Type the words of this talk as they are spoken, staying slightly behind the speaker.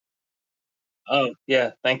Oh,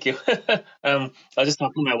 yeah, thank you. I was just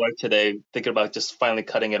talking to my wife today, thinking about just finally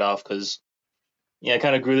cutting it off because, yeah, I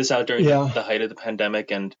kind of grew this out during Yeah. the height of the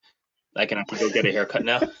pandemic, and I can actually go get a haircut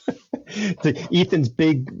now. Ethan's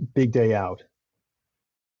big day out.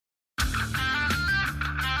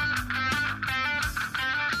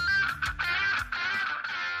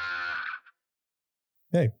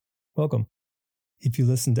 Hey, welcome. If you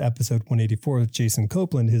listened to episode 184 with Jason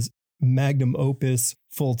Copeland, his magnum opus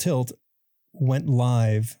Full Tilt went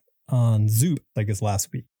live on Zoom, I guess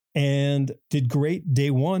last week, and did great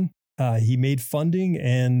day one. He made funding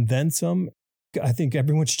and then some. I think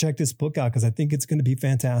everyone should check this book out because I think it's going to be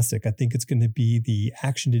fantastic. I think it's going to be the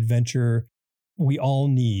action adventure we all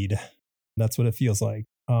need. That's what it feels like.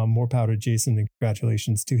 More power to Jason and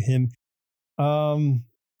congratulations to him.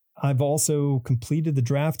 I've also completed the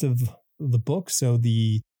draft of the book, so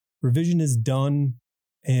the revision is done,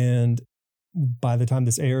 and by the time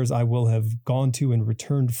this airs, I will have gone to and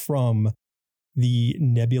returned from the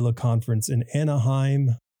Nebula conference in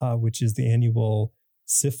Anaheim, which is the annual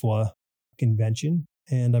SIFWA convention,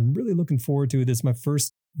 and I'm really looking forward to it. It's my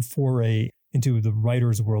first foray into the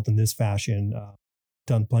writer's world in this fashion.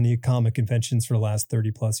 Done plenty of comic conventions for the last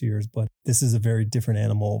 30 plus years, but this is a very different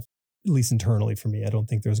animal, at least internally for me. I don't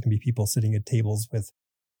think there's going to be people sitting at tables with,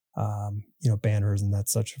 banners and that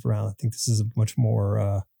such around. I think this is a much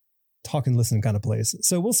more talk and listen kind of place.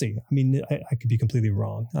 So we'll see. I mean, I could be completely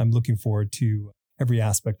wrong. I'm looking forward to every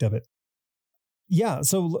aspect of it. Yeah.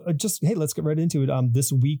 So hey, let's get right into it.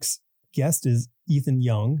 This week's guest is Ethan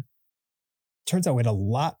Young. Turns out we had a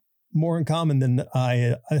lot more in common than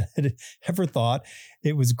I had ever thought.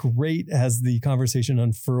 It was great as the conversation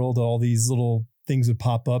unfurled. All these little things would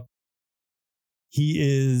pop up. He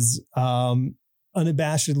is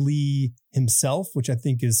unabashedly himself, which I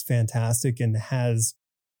think is fantastic, and has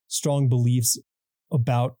strong beliefs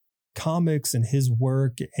about comics and his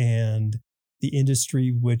work and the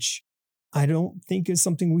industry, which I don't think is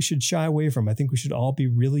something we should shy away from. I think we should all be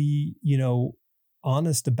really,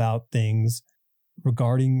 honest about things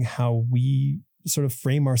regarding how we sort of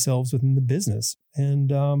frame ourselves within the business.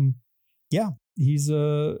 And he's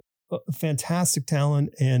a fantastic talent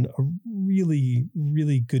and a really,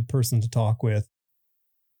 really good person to talk with.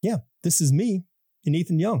 Yeah, this is me and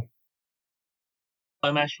Ethan Young.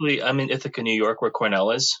 I'm in Ithaca, New York, where Cornell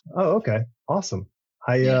is. Oh, okay. Awesome.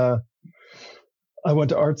 I went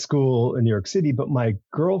to art school in New York City, but my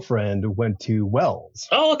girlfriend went to Wells.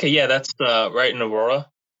 Oh, okay. Yeah, that's right in Aurora.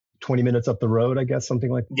 20 minutes up the road, I guess, something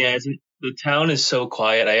like that. Yeah, the town is so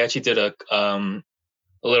quiet. I actually did a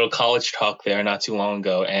little college talk there not too long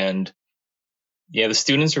ago, and yeah, the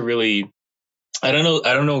students are really, I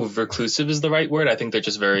don't know if reclusive is the right word. I think they're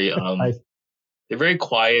just very they're very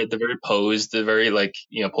quiet, they're very posed, they're very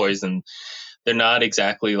poised, and they're not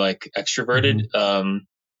exactly like extroverted. Mm-hmm.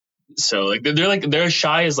 So like they're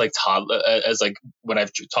shy as like toddler, as like when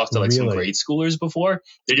I've talked to like some grade schoolers before.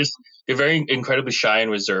 They're very incredibly shy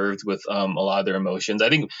and reserved with a lot of their emotions. I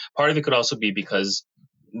think part of it could also be because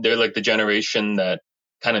they're like the generation that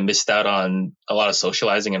kind of missed out on a lot of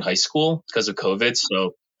socializing in high school because of COVID.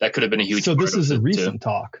 So that could have been a huge. So this is a recent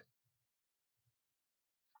talk.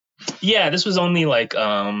 Yeah, this was only like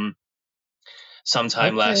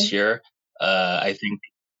sometime last year. I think.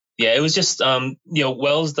 Yeah, it was just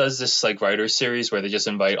Wells does this like writer series where they just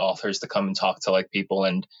invite authors to come and talk to like people,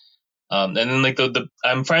 and then like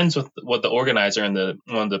I'm friends with the organizer and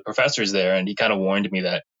one of the professors there, and he kind of warned me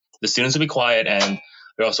that the students will be quiet and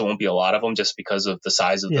there also won't be a lot of them just because of the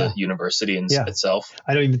size of the university itself.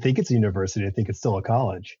 I don't even think it's a university. I think it's still a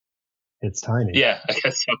college. It's tiny. Yeah, I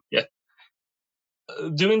guess so. Yeah.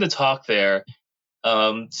 Doing the talk there,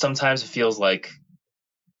 sometimes it feels like,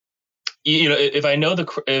 if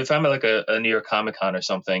I'm at like a New York Comic Con or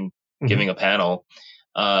something, mm-hmm. giving a panel,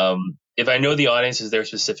 if I know the audience is there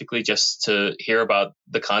specifically just to hear about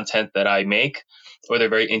the content that I make, or they're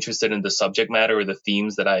very interested in the subject matter or the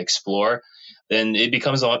themes that I explore, then it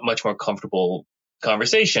becomes a much more comfortable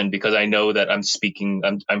conversation because I know that I'm speaking,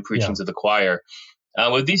 I'm preaching to the choir.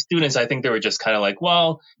 With these students, I think they were just kind of like,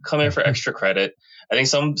 well, come here for extra credit. I think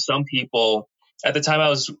some people at the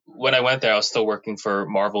time when I went there, I was still working for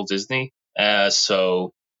Marvel Disney.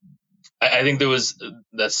 So I think there was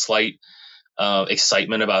that slight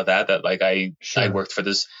excitement about that like I worked for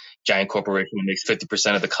this giant corporation that makes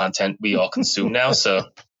 50% of the content we all consume now. So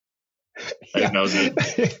I think that was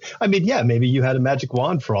it. I mean, yeah, maybe you had a magic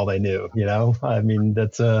wand for all they knew, I mean,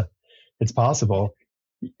 it's possible.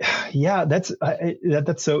 Yeah, that's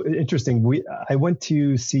so interesting. I went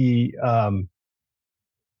to see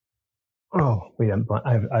Oh, wait,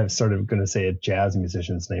 I've started going to say a jazz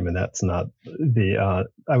musician's name, and that's not the.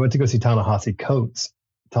 I went to go see Ta-Nehisi Coates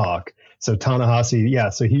talk. So Ta-Nehisi, yeah.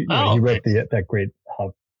 So he Oh, he okay. wrote that great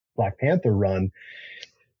Black Panther run.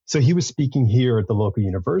 So he was speaking here at the local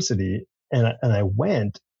university, and I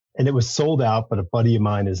went, and it was sold out. But a buddy of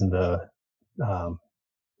mine is in the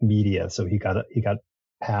media, so he got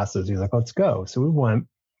passes. He's like, let's go. So we went,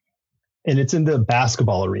 and it's in the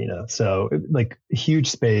basketball arena, so like huge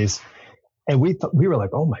space. And we were like,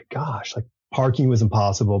 oh my gosh, like parking was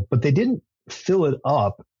impossible, but they didn't fill it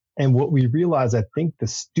up. And what we realized, I think the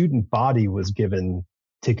student body was given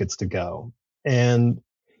tickets to go. And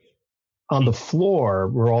on the floor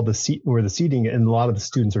where the seating, and a lot of the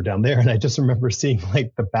students are down there. And I just remember seeing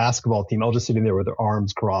like the basketball team all just sitting there with their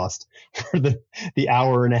arms crossed for the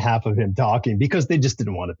hour and a half of him talking, because they just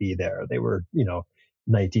didn't want to be there. They were,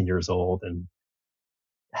 19 years old and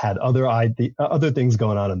had other things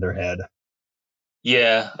going on in their head.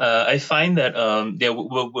 Yeah, I find that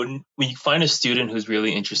when you find a student who's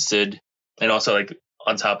really interested, and also like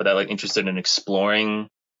on top of that, like interested in exploring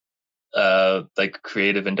like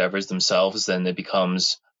creative endeavors themselves, then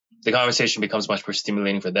the conversation becomes much more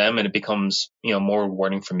stimulating for them, and it becomes more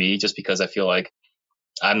rewarding for me, just because I feel like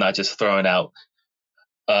I'm not just throwing out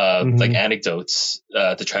like anecdotes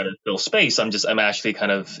to try to fill space. I'm actually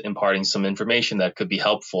kind of imparting some information that could be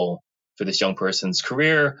helpful for this young person's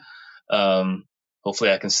career.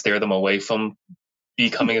 Hopefully I can steer them away from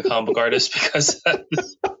becoming a comic book artist, because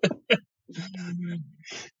that's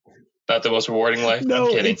not the most rewarding life. No,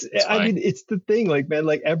 I'm kidding. it's the thing, like, man,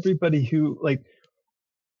 like everybody who like,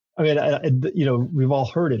 I mean, we've all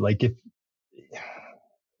heard it. Like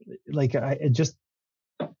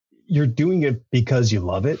you're doing it because you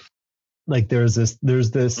love it. Like there's this,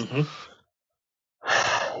 Mm-hmm.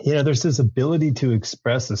 there's this ability to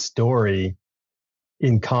express a story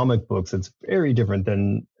in comic books that's very different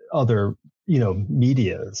than other,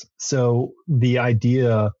 medias. So the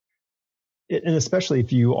idea, and especially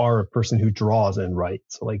if you are a person who draws and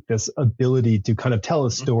writes, like this ability to kind of tell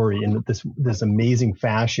a story in this amazing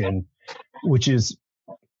fashion, which is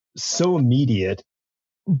so immediate,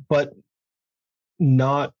 but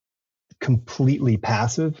not completely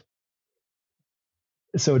passive.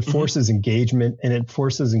 So it forces engagement, and it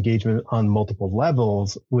forces engagement on multiple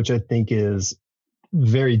levels, which I think is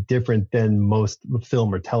very different than most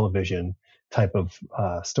film or television type of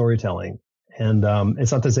storytelling. And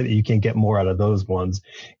it's not to say that you can't get more out of those ones,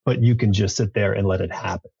 but you can just sit there and let it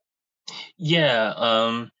happen.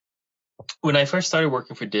 Yeah. When I first started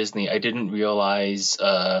working for Disney, I didn't realize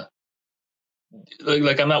like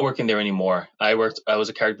I'm not working there anymore. I was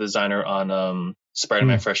a character designer on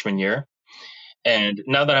Spider-Man freshman year. And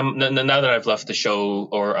now that I've left the show,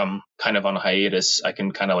 or I'm kind of on a hiatus, I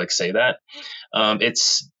can kind of like say that.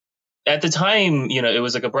 It's at the time, it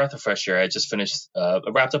was like a breath of fresh air. I just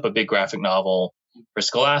wrapped up a big graphic novel for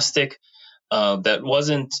Scholastic. That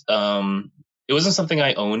wasn't it wasn't something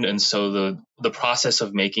I owned, and so the process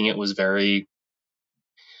of making it was it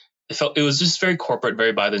was just very corporate,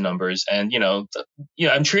 very by the numbers, and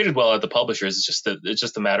I'm treated well at the publishers. It's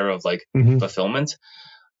just a matter of like fulfillment.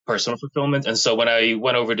 Personal fulfillment. And so when I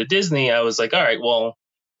went over to Disney, I was like, all right, well,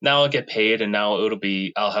 now I'll get paid, and now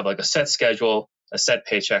I'll have like a set schedule, a set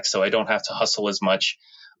paycheck, so I don't have to hustle as much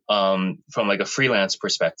from like a freelance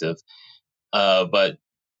perspective. But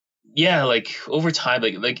yeah, like over time,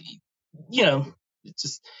 like it's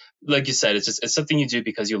just like you said, it's something you do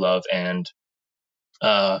because you love, and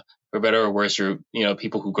for better or worse,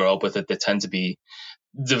 people who grow up with it, they tend to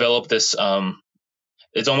develop this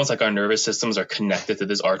it's almost like our nervous systems are connected to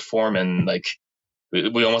this art form, and like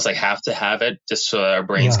we almost like have to have it just so our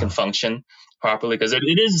brains can function properly, because it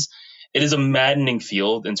is a maddening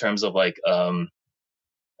field in terms of like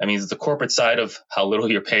there's the corporate side of how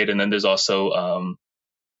little you're paid, and then there's also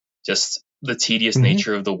just the tedious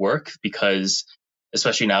nature of the work, because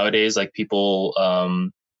especially nowadays, like people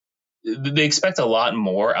they expect a lot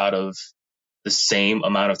more out of the same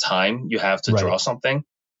amount of time you have to draw something.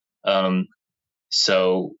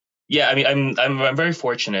 So yeah, I mean, I'm very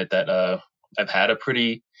fortunate that I've had a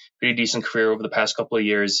pretty decent career over the past couple of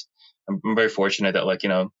years. I'm very fortunate that like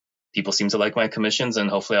people seem to like my commissions, and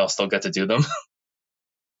hopefully I'll still get to do them.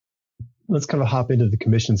 Let's kind of hop into the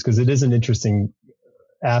commissions, because it is an interesting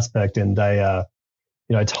aspect, and I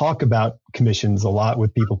talk about commissions a lot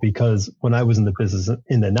with people, because when I was in the business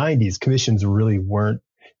in the 90s, commissions really weren't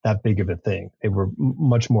that big of a thing. They were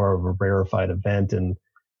much more of a rarefied event, and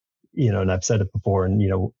and I've said it before,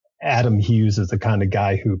 and, Adam Hughes is the kind of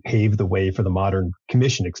guy who paved the way for the modern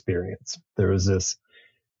commission experience. There was this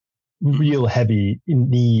real heavy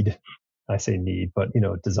need I say need, but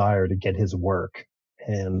desire to get his work.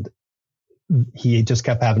 And he just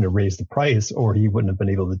kept having to raise the price, or he wouldn't have been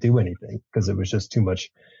able to do anything because it was just too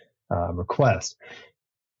much request.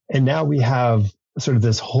 And now we have sort of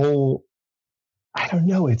this whole, I don't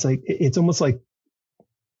know, it's almost like,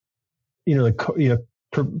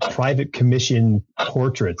 private commission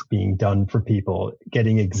portraits being done for people,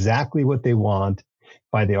 getting exactly what they want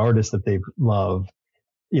by the artist that they love,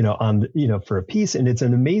 for a piece. And it's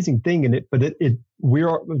an amazing thing. And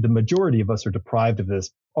the majority of us are deprived of this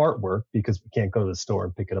artwork because we can't go to the store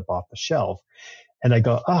and pick it up off the shelf. And I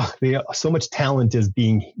go, so much talent is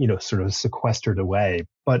being, sort of sequestered away.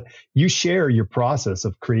 But you share your process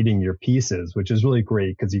of creating your pieces, which is really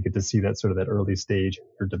great because you get to see that sort of that early stage in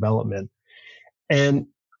your development. And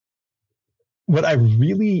what I'm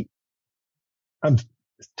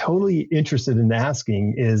totally interested in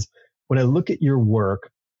asking is, when I look at your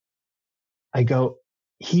work, I go,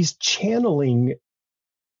 he's channeling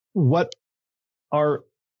what are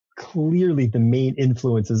clearly the main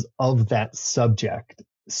influences of that subject.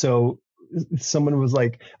 So someone was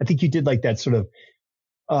like, I think you did like that sort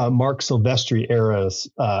of Marc Silvestri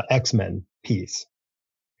era's X-Men piece.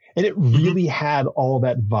 And it really had all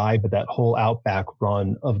that vibe of that whole Outback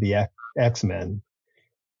run of the X-Men.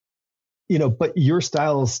 But your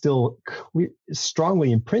style is still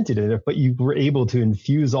strongly imprinted in it, but you were able to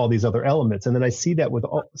infuse all these other elements. And then I see that with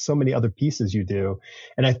so many other pieces you do.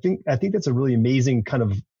 And I think that's a really amazing kind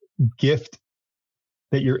of gift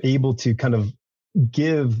that you're able to kind of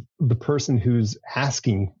give the person who's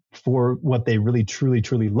asking for what they really, truly,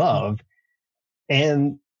 truly love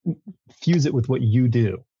and fuse it with what you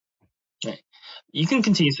do. You can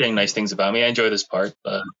continue saying nice things about me. I enjoy this part.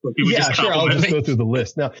 Yeah, sure. I'll just go through the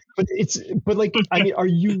list now. Is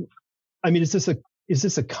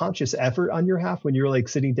this a conscious effort on your half when you're like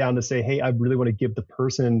sitting down to say, hey, I really want to give the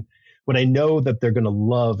person what I know that they're going to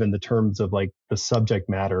love in the terms of like the subject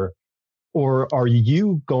matter? Or are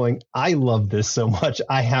you going, I love this so much,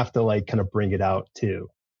 I have to like kind of bring it out too?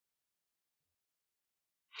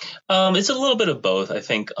 It's a little bit of both. I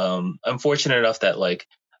think I'm fortunate enough that like,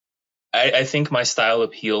 I think my style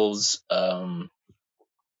appeals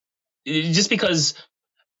just because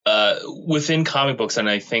within comic books, and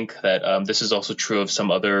I think that this is also true of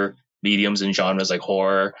some other mediums and genres like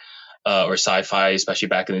horror or sci-fi, especially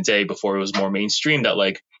back in the day before it was more mainstream, that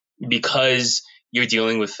like because you're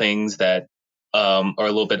dealing with things that are a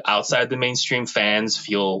little bit outside the mainstream, fans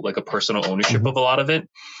feel like a personal ownership of a lot of it.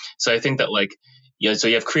 So I think that like, so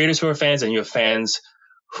you have creators who are fans and you have fans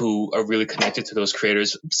who are really connected to those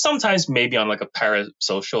creators, sometimes maybe on like a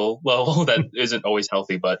parasocial level that isn't always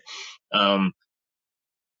healthy, but I'm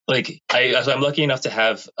lucky enough to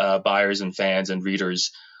have buyers and fans and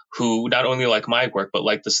readers who not only like my work, but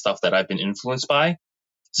like the stuff that I've been influenced by.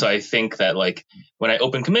 So I think that like when I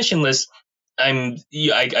open commission lists, I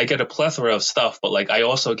get a plethora of stuff, but like I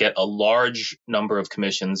also get a large number of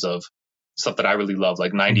commissions of stuff that I really love,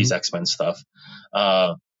 like 90s X-Men stuff,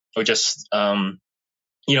 or just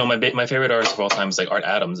my favorite artist of all time is like Art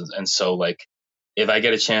Adams, and so like if I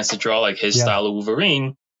get a chance to draw like his style of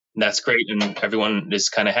Wolverine, that's great, and everyone is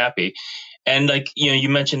kind of happy. And like you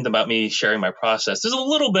mentioned about me sharing my process. There's a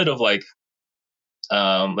little bit of like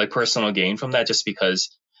personal gain from that, just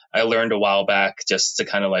because I learned a while back just to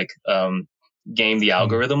kind of like game the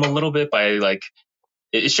algorithm a little bit by like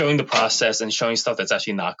showing the process and showing stuff that's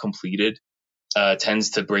actually not completed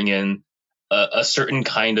tends to bring in a certain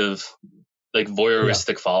kind of like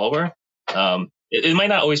voyeuristic follower. It might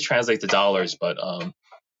not always translate to dollars, but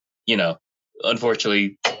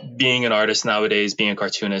unfortunately, being an artist nowadays, being a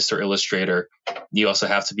cartoonist or illustrator, you also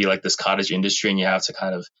have to be like this cottage industry, and you have to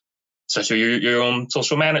kind of, especially your own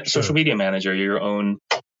social media manager, your own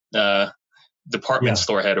department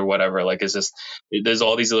store head or whatever. Like, it's just there's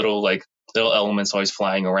all these little elements always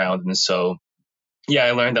flying around, and so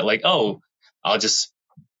I learned that like, I'll just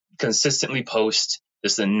consistently post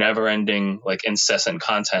this never-ending like incessant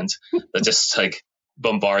content that just like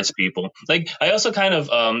bombards people. Like, I also kind of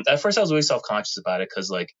at first I was really self-conscious about it because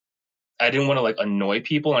like I didn't want to like annoy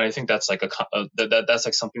people, and I think that's like that's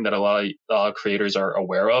like something that a lot of creators are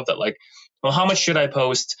aware of, that like, well, how much should I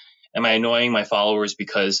post? Am I annoying my followers?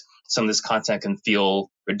 Because some of this content can feel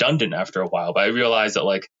redundant after a while. But I realized that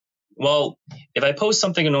like, well, if I post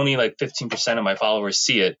something and only like 15% of my followers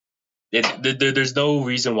see it, there's no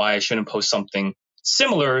reason why I shouldn't post something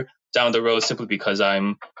similar down the road simply because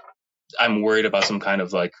I'm worried about some kind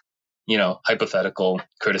of like, hypothetical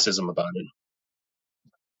criticism about it.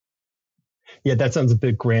 Yeah, that sounds a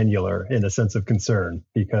bit granular in a sense of concern,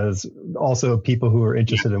 because also people who are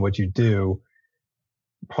interested in what you do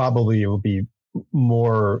probably will be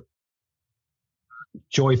more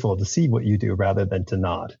joyful to see what you do rather than to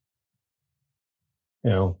not.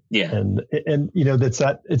 Yeah. And it's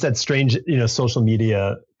that strange, social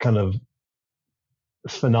media kind of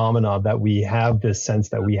phenomena that we have this sense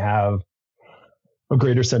that we have a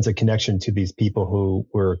greater sense of connection to these people who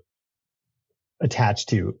we're attached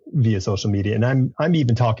to via social media. And I'm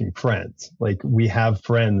even talking friends. Like, we have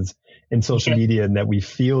friends in social media, and that we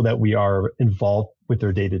feel that we are involved with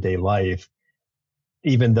their day-to-day life,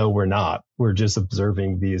 even though we're not. We're just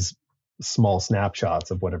observing these small snapshots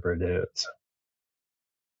of whatever it is.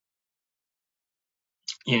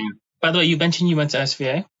 Yeah. By the way, you mentioned you went to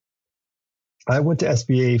SVA? I went to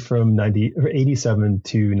SVA from 87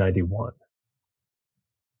 to 91.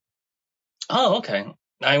 Oh, okay.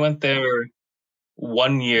 I went there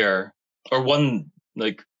 1 year, or 1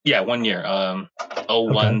 year,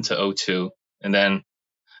 01 to 02. And then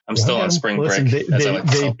I'm still on spring break.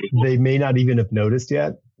 They may not even have noticed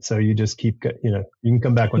yet. So you just keep, you can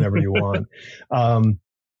come back whenever you want.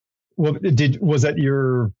 Was that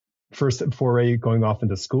your first foray going off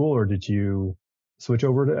into school, or did you switch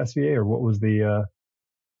over to SVA, or what was the?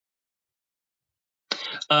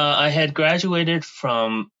 I had graduated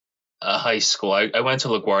from high school. I went to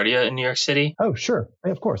LaGuardia in New York City. Oh, sure.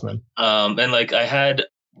 Yeah, of course, man. And like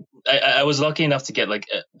I was lucky enough to get like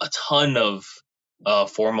a ton of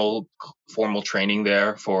formal training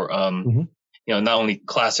there for not only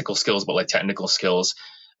classical skills but like technical skills.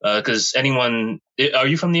 Because are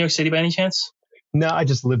you from New York City by any chance? No, I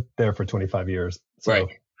just lived there for 25 years. So. Right.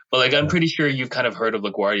 But like, I'm pretty sure you've kind of heard of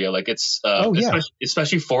LaGuardia. Like, it's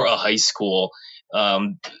especially for a high school,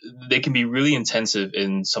 they can be really intensive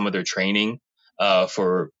in some of their training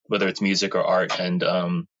for whether it's music or art. And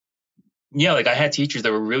like, I had teachers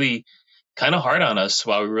that were really kind of hard on us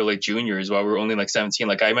while we were like juniors, while we were only like 17.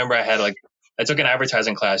 Like, I remember I took an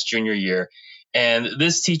advertising class junior year, and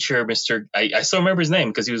this teacher, I still remember his name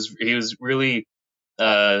because he was really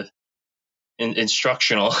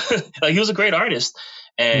instructional. Like, he was a great artist.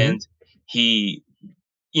 And he,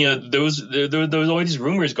 there was always these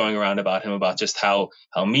rumors going around about him, about just how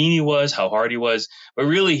mean he was, how hard he was. But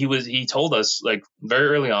really, he told us like very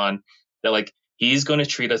early on that like he's going to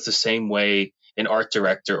treat us the same way an art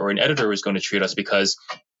director or an editor is going to treat us, because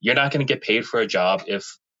you're not going to get paid for a job if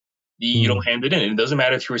you don't hand it in. It doesn't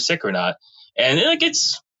matter if you were sick or not. And like,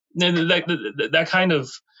 it's that kind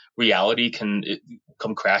of reality can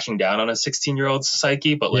come crashing down on a 16-year-old's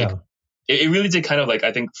psyche, but like. Yeah. It really did kind of like,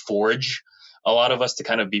 I think, forge a lot of us to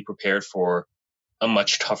kind of be prepared for a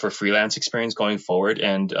much tougher freelance experience going forward.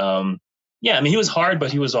 And he was hard, but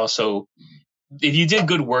he was also, if you did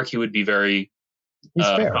good work, he would be very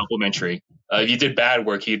complimentary. If you did bad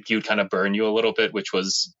work, he would kind of burn you a little bit, which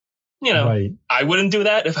was, right. I wouldn't do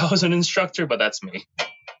that if I was an instructor, but that's me.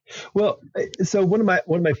 Well, so one of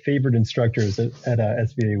my favorite instructors at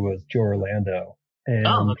SVA was Joe Orlando. And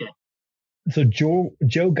okay. So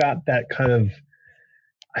Joe got that kind of,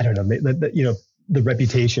 I don't know, the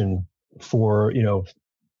reputation for,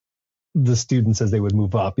 the students as they would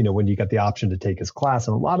move up, when you got the option to take his class.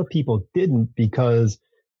 And a lot of people didn't because,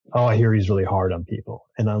 I hear he's really hard on people.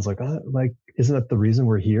 And I was like, isn't that the reason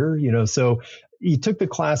we're here? So he took the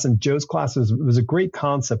class, and Joe's class was a great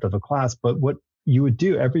concept of a class. But what you would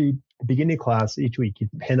do every beginning class each week,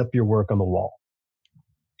 you'd pin up your work on the wall.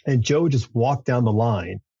 And Joe would just walk down the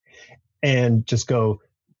line and just go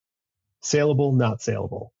saleable, not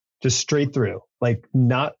saleable, just straight through. Like,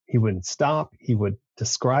 he wouldn't stop. He would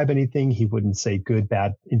describe anything. He wouldn't say good,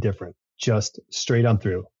 bad, indifferent, just straight on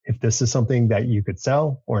through. If this is something that you could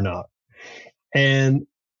sell or not. And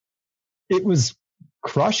it was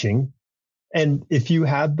crushing. And if you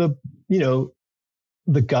had the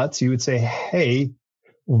guts, you would say, hey,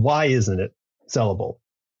 why isn't it sellable?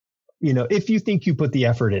 If you think you put the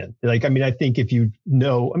effort in, like, I think if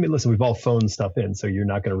listen, we've all phoned stuff in, so you're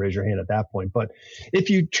not going to raise your hand at that point. But if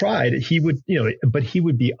you tried, he would, but he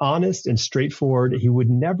would be honest and straightforward. He would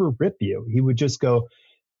never rip you. He would just go,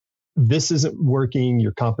 this isn't working.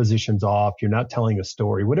 Your composition's off. You're not telling a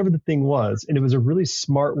story, whatever the thing was. And it was a really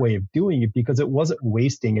smart way of doing it because it wasn't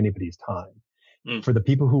wasting anybody's time. For the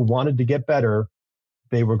people who wanted to get better,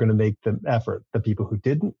 they were going to make the effort. The people who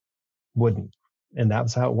didn't, wouldn't. And that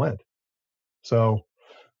was how it went. So,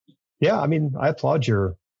 yeah, I applaud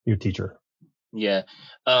your teacher. Yeah.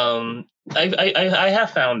 I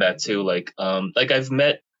have found that too. Like I've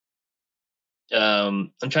met,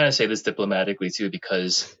 I'm trying to say this diplomatically too,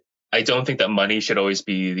 because I don't think that money should always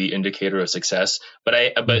be the indicator of success, but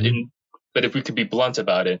if we could be blunt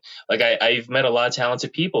about it, like I've met a lot of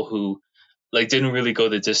talented people who like didn't really go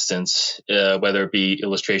the distance, whether it be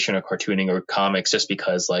illustration or cartooning or comics, just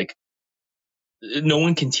because like no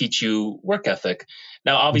one can teach you work ethic.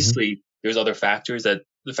 Now, obviously, there's other factors that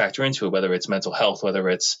factor into it, whether it's mental health, whether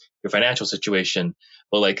it's your financial situation,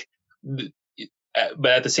 but like,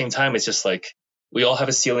 but at the same time, it's just like we all have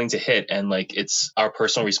a ceiling to hit, and like it's our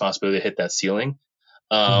personal responsibility to hit that ceiling.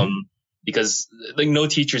 Because like no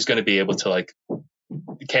teacher is going to be able to like,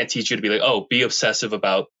 can't teach you to be like, oh, be obsessive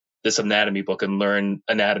about this anatomy book and learn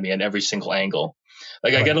anatomy at every single angle.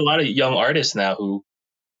 Like I get a lot of young artists now who,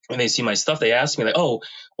 when they see my stuff, they ask me like, oh,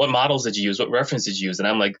 what models did you use? What reference did you use? And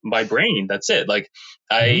I'm like, my brain, that's it. Like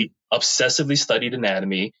I obsessively studied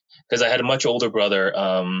anatomy because I had a much older brother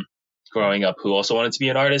growing up who also wanted to be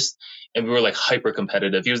an artist. And we were like hyper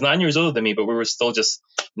competitive. He was 9 years older than me, but we were still just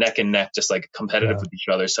neck and neck, just like competitive with each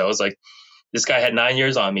other. So I was like, this guy had 9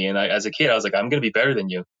 years on me. And as a kid, I was like, I'm going to be better than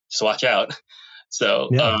you. Just watch out. So,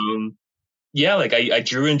 like I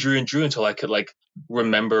drew and drew and drew until I could like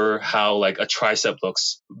remember how like a tricep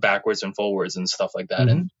looks backwards and forwards and stuff like that.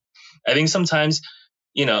 And I think sometimes,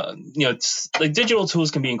 you know, like digital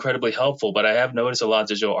tools can be incredibly helpful, but I have noticed a lot of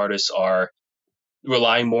digital artists are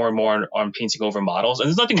relying more and more on painting over models. And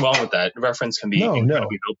there's nothing wrong with that. Reference can be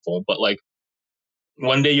incredibly helpful, but like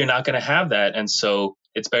one day you're not going to have that. And so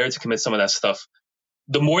it's better to commit some of that stuff.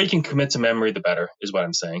 The more you can commit to memory, the better is what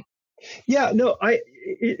I'm saying. Yeah, no,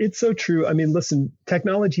 it's so true. I mean, listen,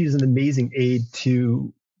 technology is an amazing aid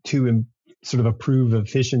to sort of improve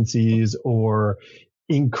efficiencies or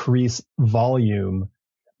increase volume.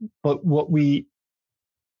 But what we,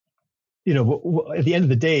 you know, at the end of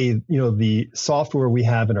the day, you know, the software we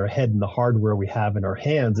have in our head and the hardware we have in our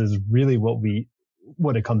hands is really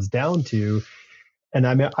what it comes down to. And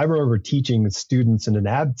I remember teaching students in an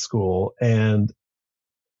ad school, and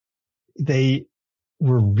they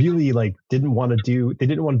were really like, didn't want to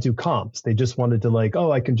do comps. They just wanted to like,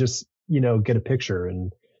 oh, I can just, you know, get a picture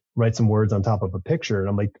and write some words on top of a picture. And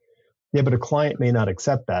I'm like, yeah, but a client may not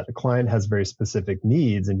accept that. A client has very specific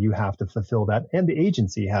needs, and you have to fulfill that. And the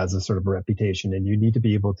agency has a sort of a reputation, and you need to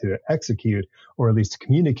be able to execute, or at least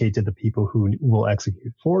communicate to the people who will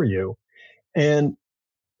execute for you. And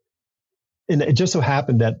it just so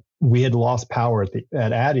happened that we had lost power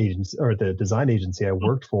at ad agency, or the design agency I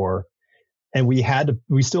worked for. And we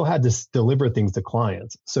still had to deliver things to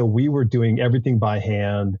clients. So we were doing everything by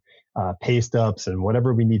hand, paste ups and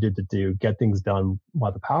whatever we needed to do, get things done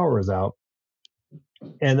while the power was out.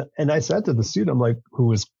 And I said to the student, I'm like, who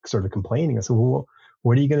was sort of complaining, I said, well,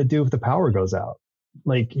 what are you going to do if the power goes out?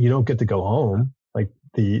 Like, you don't get to go home. Like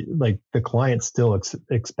the client still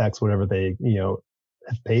expects whatever they, you know,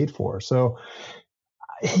 have paid for. So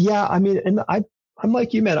yeah, I mean, and I'm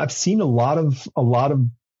like you, man, I've seen a lot of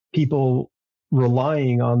people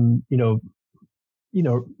relying on, you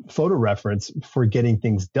know, photo reference for getting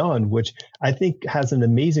things done, which I think has an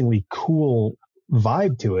amazingly cool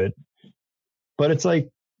vibe to it. But it's like,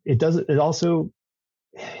 it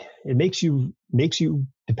makes you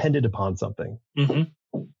dependent upon something.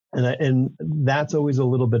 And that's always a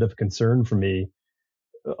little bit of concern for me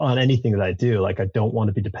on anything that I do. Like, I don't want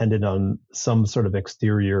to be dependent on some sort of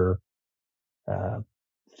exterior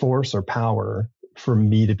force or power for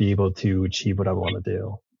me to be able to achieve what I want to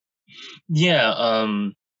do. Yeah.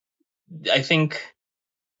 I think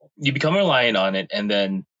you become reliant on it. And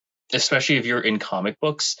then, especially if you're in comic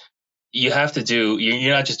books, you have to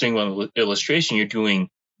you're not just doing one illustration, you're doing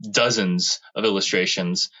dozens of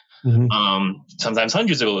illustrations. Sometimes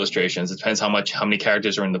hundreds of illustrations. It depends how many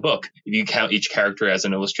characters are in the book. If you count each character as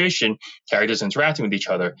an illustration, characters interacting with each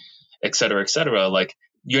other, et cetera, like,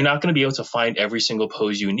 you're not going to be able to find every single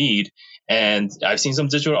pose you need. And I've seen some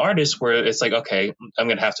digital artists where it's like, okay, I'm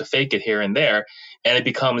going to have to fake it here and there. And it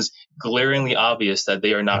becomes glaringly obvious that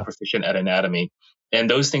they are not proficient at anatomy. And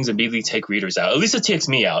those things immediately take readers out. At least it takes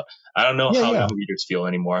me out. I don't know how young readers feel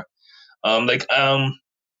anymore. When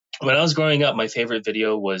I was growing up, my favorite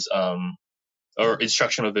video was, or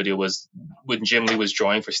instructional video was when Jim Lee was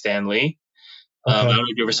drawing for Stan Lee. I don't know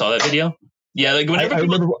if you ever saw that video. Yeah, like whenever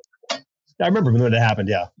I remember when it happened.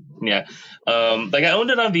 Yeah. Yeah. Like I owned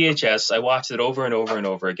it on VHS. I watched it over and over and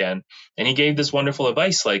over again. And he gave this wonderful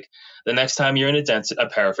advice. Like, the next time you're in a dentist, I'm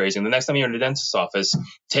paraphrasing, the next time you're in a dentist's office,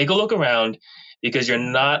 take a look around, because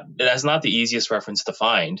that's not the easiest reference to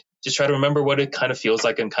find. Just try to remember what it kind of feels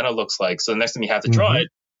like and kind of looks like. So the next time you have to draw it,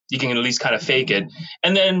 you can at least kind of fake it,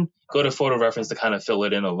 and then go to photo reference to kind of fill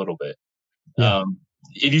it in a little bit. Yeah.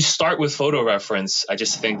 If you start with photo reference, I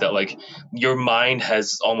just think that like your mind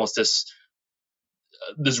has almost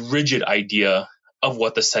this rigid idea of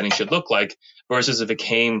what the setting should look like, versus if it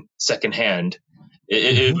came secondhand,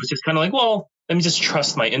 it was just kind of like, well, let me just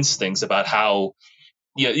trust my instincts about how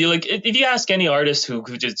Yeah, you like if you ask any artist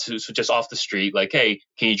who's just off the street, like, hey,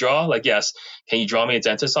 can you draw? Like, yes. Can you draw me a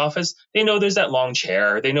dentist's office? They know there's that long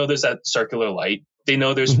chair. They know there's that circular light. They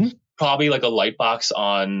know there's probably like a light box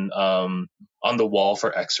on the wall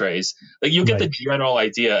for X-rays. Like, you get the general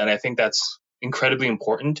idea, and I think that's incredibly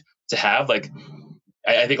important to have. Like,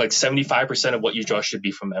 I think like 75% of what you draw should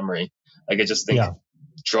be from memory. Like, I just think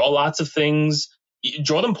draw lots of things.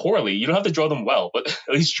 Draw them poorly. You don't have to draw them well, but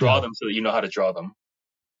at least draw them so that you know how to draw them.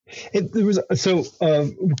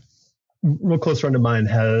 Real close friend of mine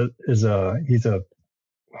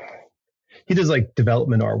he does like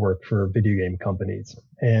development artwork for video game companies,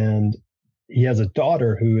 and he has a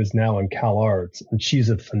daughter who is now in Cal Arts, and she's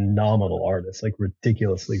a phenomenal artist, like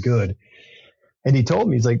ridiculously good. And he told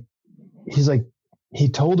me, he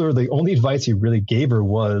told her the only advice he really gave her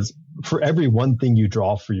was, for every one thing you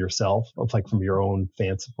draw for yourself, of like from your own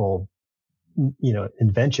fanciful,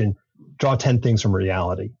 invention, draw 10 things from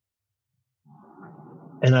reality.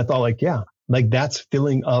 And I thought, like, yeah, like that's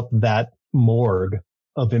filling up that morgue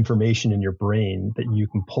of information in your brain that you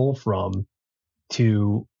can pull from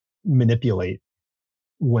to manipulate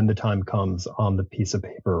when the time comes on the piece of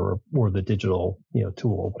paper or the digital,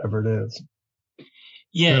 tool, whatever it is.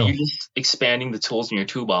 Yeah, you're just expanding the tools in your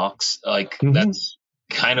toolbox. Like, that's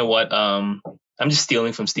kind of what I'm just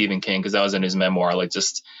stealing from Stephen King, because that was in his memoir. Like,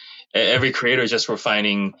 just every creator is just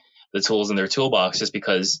refining the tools in their toolbox, just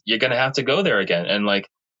because you're going to have to go there again. And like,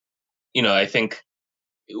 I think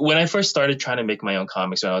when I first started trying to make my own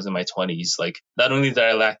comics when I was in my 20s, like, not only did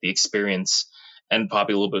I lack the experience and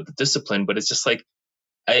probably a little bit of the discipline, but it's just like,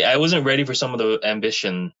 I wasn't ready for some of the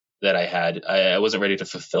ambition that I had. I wasn't ready to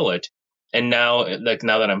fulfill it. And now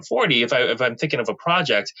that I'm 40, if I'm thinking of a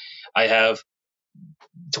project, I have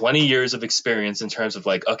 20 years of experience in terms of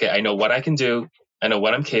like, okay, I know what I can do. I know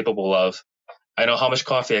what I'm capable of. I know how much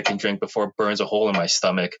coffee I can drink before it burns a hole in my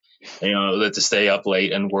stomach, to stay up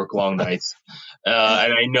late and work long nights. And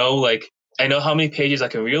I know how many pages I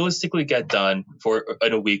can realistically get done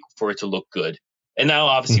in a week for it to look good. And now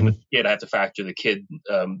obviously with the kid, I have to factor the kid,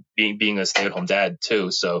 being a stay-at-home dad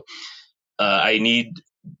too. So, I need,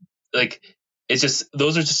 like, it's just,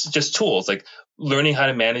 those are just tools, like learning how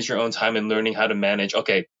to manage your own time and learning how to manage,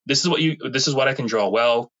 okay, this is what I can draw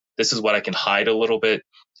well. This is what I can hide a little bit.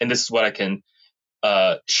 And this is what I can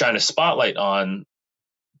shine a spotlight on.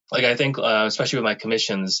 Like, I think, especially with my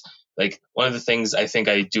commissions, like one of the things I think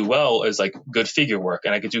I do well is like good figure work,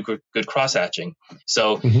 and I could do good cross hatching.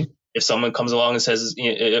 So if someone comes along and says,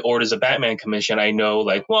 orders a Batman commission, I know,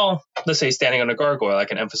 like, well, let's say standing on a gargoyle, I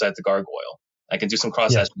can emphasize the gargoyle. I can do some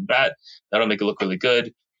cross hatching with that. That'll make it look really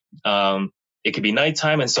good. It could be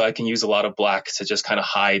nighttime, and so I can use a lot of black to just kind of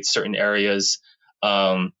hide certain areas,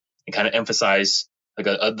 and kind of emphasize like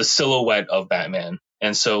the silhouette of Batman.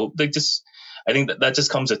 And so I think that just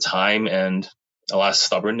comes with time and a lot of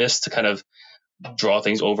stubbornness to kind of draw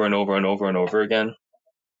things over and over and over and over again.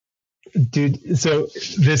 Dude, so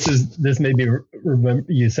this made me remember,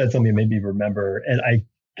 you said something that made me remember, and I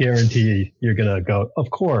guarantee you're gonna go, of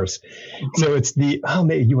course. So it's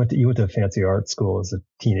maybe you went to a fancy art school as a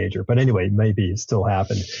teenager, but anyway, maybe it still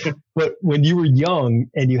happened. But when you were young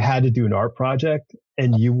and you had to do an art project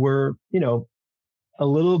and you were, a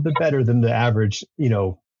little bit better than the average,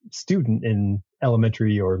 student in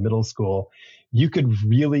elementary or middle school, you could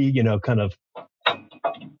really, kind of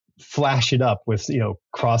flash it up with,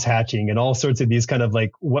 cross hatching and all sorts of these kind of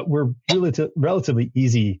like what were relatively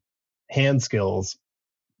easy hand skills,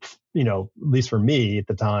 at least for me at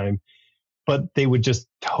the time, but they would just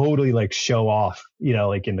totally like show off,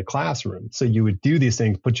 like in the classroom. So you would do these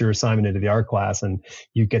things, put your assignment into the art class, and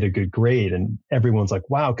you get a good grade. And everyone's like,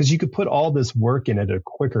 wow, because you could put all this work in at a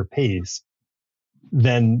quicker pace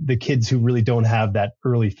than the kids who really don't have that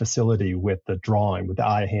early facility with the drawing, with the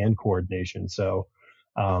eye-hand coordination. So,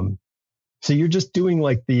 so you're just doing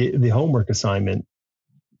like the homework assignment,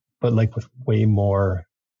 but like with way more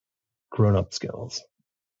grown-up skills.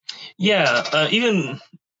 Yeah,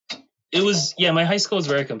 my high school was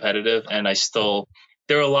very competitive, and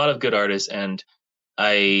there were a lot of good artists, and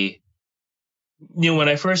when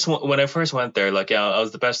I first went there, like, I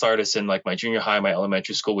was the best artist in like my junior high, my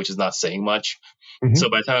elementary school, which is not saying much.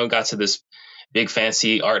 So by the time I got to this big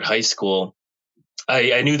fancy art high school,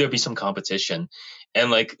 I knew there'd be some competition. And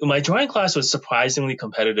like my drawing class was surprisingly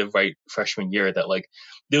competitive right freshman year, that like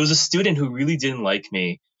there was a student who really didn't like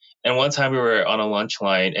me. And one time we were on a lunch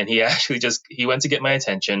line, and he went to get my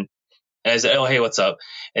attention, and I said, "Oh, hey, what's up?"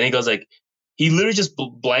 And he goes like, he literally just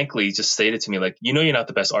blankly just stated to me like, "You're not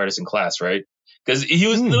the best artist in class, right?" because there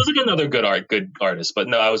was like another good artist, but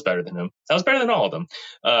no, I was better than him. I was better than all of them.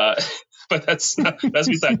 But that's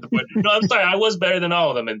beside the point. No, I'm sorry, I was better than all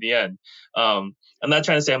of them in the end. I'm not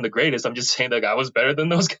trying to say I'm the greatest. I'm just saying that I was better than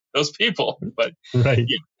those people. But right.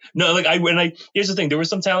 Yeah. No, like here's the thing. There were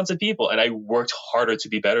some talented people, and I worked harder to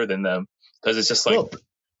be better than them because it's just like. Well,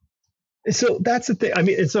 so that's the thing. I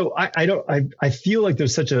mean, so I feel like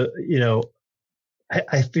there's such a,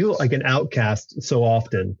 I feel like an outcast so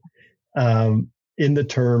often in the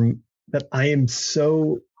term that I am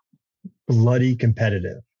so bloody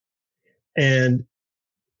competitive. And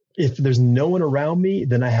if there's no one around me,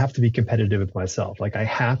 then I have to be competitive with myself. Like I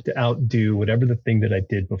have to outdo whatever the thing that I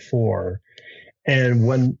did before.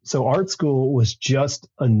 And so art school was just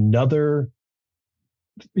another,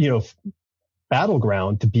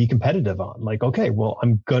 battleground to be competitive on. Like, okay, well,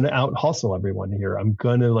 I'm going to out hustle everyone here. I'm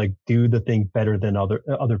going to like do the thing better than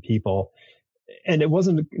other people. And it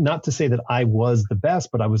wasn't not to say that I was the best,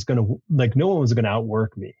 but I was going to like, no one was going to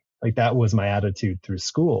outwork me. Like that was my attitude through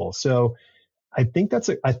school. So I think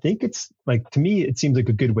it's like, to me, it seems like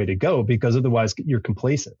a good way to go because otherwise you're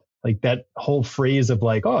complacent. Like that whole phrase of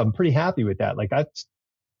like, oh, I'm pretty happy with that. Like that's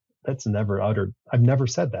never uttered. I've never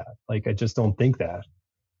said that. Like, I just don't think that.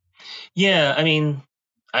 Yeah. I mean,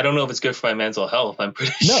 I don't know if it's good for my mental health. I'm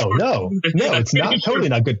pretty sure. No, it's not totally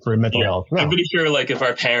not good for mental health. No. I'm pretty sure like if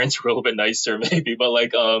our parents were a little bit nicer, maybe, but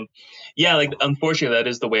like, like unfortunately that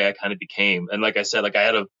is the way I kind of became. And like I said, like I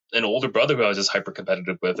had an older brother who I was just hyper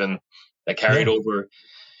competitive with and that carried over.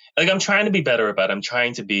 Like I'm trying to be better about it. I'm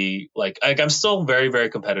trying to be like I'm still very,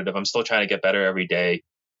 very competitive. I'm still trying to get better every day,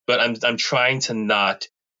 but I'm trying to not.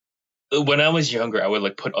 When I was younger, I would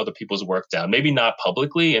like put other people's work down, maybe not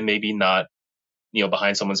publicly and maybe not,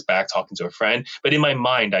 behind someone's back talking to a friend, but in my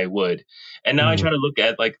mind I would. And now I try to look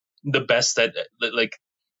at like the best that like,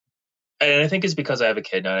 and I think it's because I have a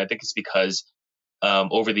kid now. And I think it's because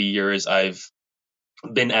over the years I've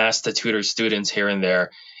been asked to tutor students here and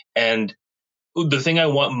there. And the thing I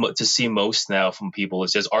want to see most now from people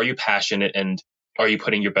is just, are you passionate and are you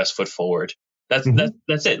putting your best foot forward? That's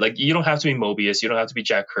it. Like, you don't have to be Mobius. You don't have to be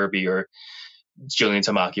Jack Kirby or Julian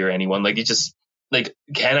Tamaki or anyone. Like, you just, like,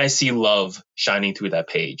 can I see love shining through that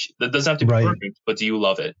page? That doesn't have to be perfect, but do you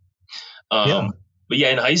love it? But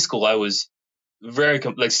yeah, in high school, I was very,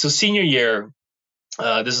 so senior year,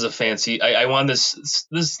 this is a fancy, I won this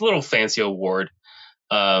little fancy award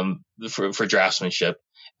for draftsmanship.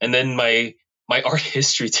 And then my art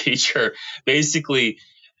history teacher basically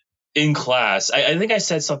in class, I think I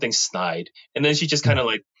said something snide. And then she just kind of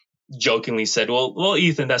like jokingly said, well,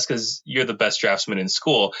 Ethan, that's because you're the best draftsman in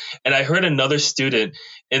school. And I heard another student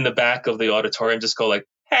in the back of the auditorium just go like,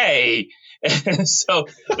 hey. And so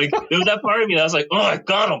like there was that part of me that I was like, oh, I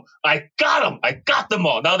got them. I got them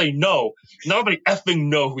all. Now they know. Nobody effing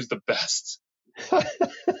know who's the best.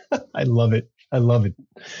 I love it.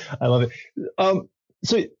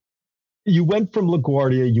 So you went from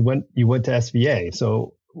LaGuardia, you went to SVA.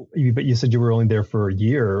 So, but you said you were only there for a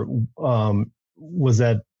year. Was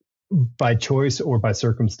that by choice or by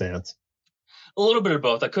circumstance? A little bit of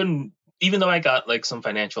both. I couldn't, even though I got like some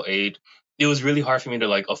financial aid, it was really hard for me to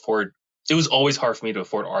like afford. It was always hard for me to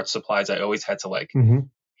afford art supplies. I always had to like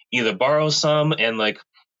either borrow some and like,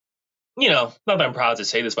 not that I'm proud to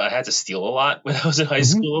say this, but I had to steal a lot when I was in high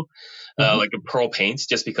school, like a Pearl Paint,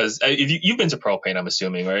 just because if you've been to Pearl Paint, I'm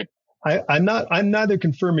assuming, right? I'm neither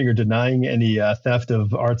confirming or denying any theft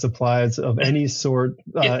of art supplies of any sort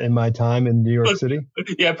in my time in New York City.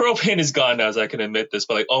 Yeah, Pearl Paint is gone now, as I can admit this,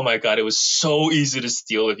 but like, oh my God, it was so easy to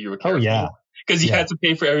steal if you were careful. Oh, yeah. Because you had to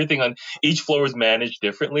pay for everything on each floor was managed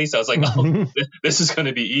differently. So I was like, oh, this is going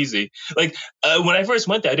to be easy. Like when I first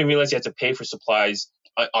went there, I didn't realize you had to pay for supplies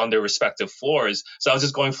on their respective floors. So I was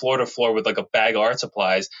just going floor to floor with like a bag of art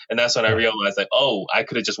supplies. And that's when I realized like, oh, I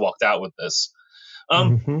could have just walked out with this.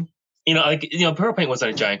 Pearl Paint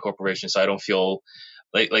wasn't a giant corporation, so I don't feel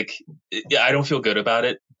I don't feel good about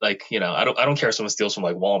it. Like, I don't care if someone steals from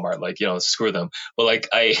like Walmart, like, screw them. But like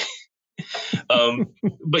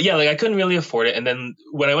but yeah, like I couldn't really afford it. And then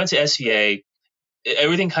when I went to SVA,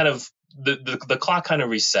 everything kind of, the clock kind of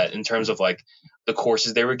reset in terms of like the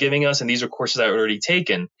courses they were giving us. And these are courses I had already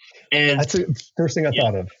taken. And that's the first thing I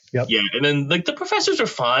thought of. Yep. Yeah. And then like the professors are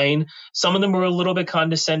fine. Some of them were a little bit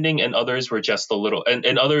condescending and others were just a little,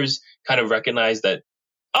 and others kind of recognized that,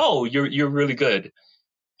 oh, you're really good.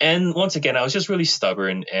 And once again, I was just really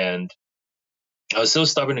stubborn, and I was so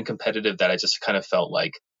stubborn and competitive that I just kind of felt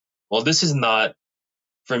like, well, this is not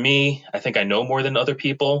for me. I think I know more than other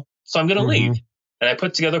people, so I'm going to leave. And I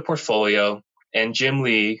put together a portfolio, and Jim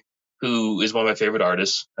Lee, who is one of my favorite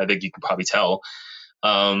artists, I think you can probably tell,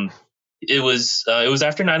 it was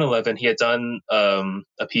after 9/11. He had done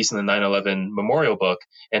a piece in the 9/11 memorial book,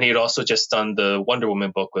 and he had also just done the Wonder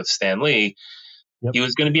Woman book with Stan Lee. Yep. He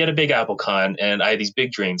was going to be at a Big Apple Con, and I had these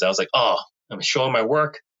big dreams. I was like, oh, I'm showing my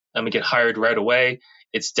work. I'm going to get hired right away.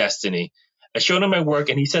 It's destiny. I showed him my work,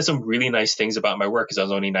 and he said some really nice things about my work because I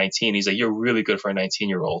was only 19. He's like, you're really good for a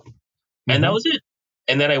 19-year-old. Mm-hmm. And that was it.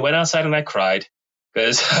 And then I went outside and I cried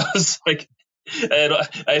because I was like,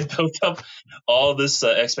 I built up all this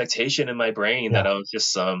expectation in my brain that I was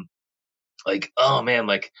just like, oh man,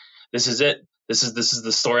 like this is it. This is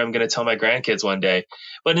the story I'm going to tell my grandkids one day.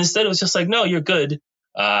 But instead, it was just like, no, you're good.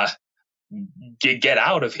 Get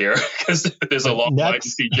out of here because there's a long line to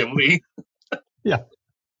see Jim Lee. Yeah.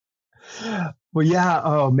 Well, yeah.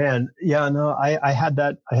 Oh man. Yeah. No, I had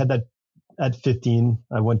that at 15.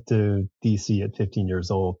 I went to DC at 15 years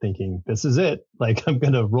old thinking this is it. Like I'm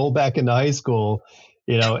going to roll back into high school,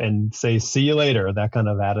 and say, see you later, that kind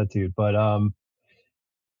of attitude. But,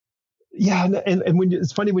 yeah. And when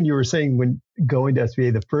it's funny when you were saying when going to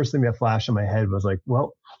SVA, the first thing that flashed in my head was like,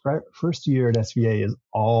 well, first year at SVA is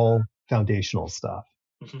all foundational stuff.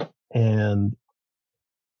 Mm-hmm. And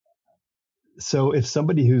so if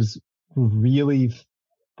somebody who's really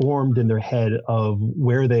formed in their head of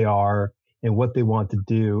where they are and what they want to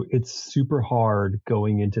do, it's super hard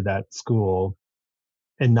going into that school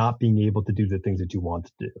and not being able to do the things that you want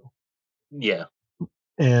to do. Yeah.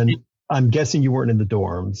 And I'm guessing you weren't in the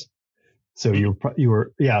dorms. So you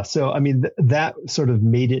were, yeah. So, I mean, that sort of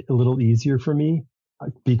made it a little easier for me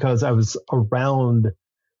because I was around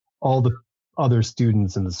all the other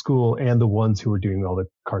students in the school and the ones who were doing all the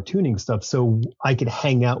cartooning stuff. So I could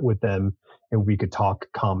hang out with them and we could talk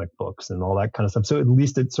comic books and all that kind of stuff. So at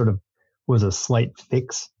least it sort of was a slight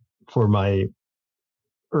fix for my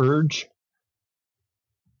urge.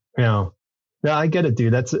 Yeah, I get it,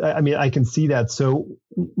 dude. I can see that. So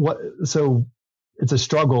it's a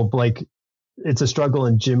struggle. Like it's a struggle.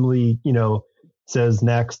 And Jim Lee, says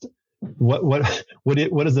next, what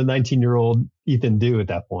does a 19-year-old Ethan do at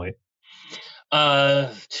that point?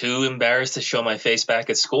 Too embarrassed to show my face back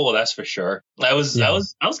at school. That's for sure. I was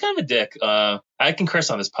kind of a dick. I can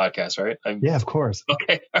curse on this podcast, right? Yeah, of course.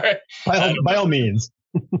 Okay. All right. By all means.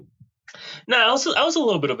 No, I was a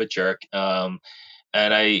little bit of a jerk. And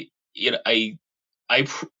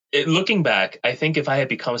looking back, I think if I had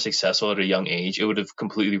become successful at a young age, it would have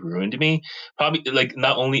completely ruined me. Probably like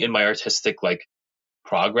not only in my artistic like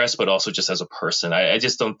progress, but also just as a person. I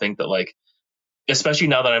just don't think that like, especially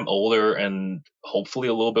now that I'm older and hopefully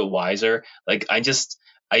a little bit wiser, like I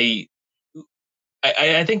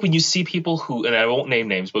think when you see people who, and I won't name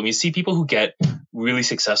names, but when you see people who get really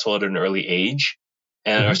successful at an early age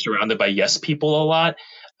and are surrounded by yes people a lot,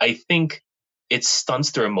 I think it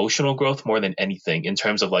stunts their emotional growth more than anything in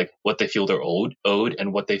terms of like what they feel they're owed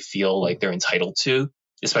and what they feel like they're entitled to,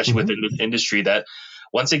 especially within this industry that,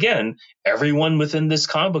 once again, everyone within this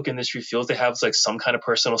comic book industry feels they have like some kind of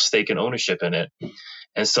personal stake and ownership in it.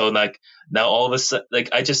 And so like now all of a sudden, like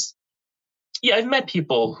I've met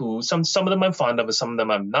people who some of them I'm fond of and some of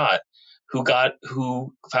them I'm not,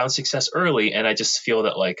 who found success early. And I just feel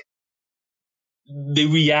that like they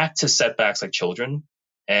react to setbacks like children.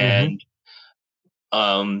 And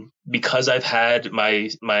because I've had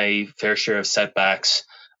my fair share of setbacks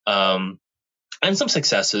and some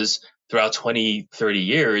successes throughout 20, 30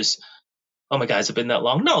 years. Oh my God, has it been that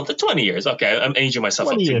long? No, the 20 years. Okay, I'm aging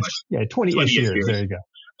myself up too much. Yeah, 20-ish years. There you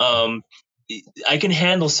go. I can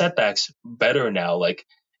handle setbacks better now. Like,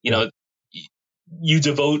 you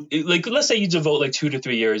devote, like, let's say you devote like 2 to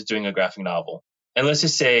 3 years doing a graphic novel. And let's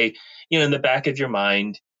just say, in the back of your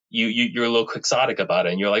mind, you're a little quixotic about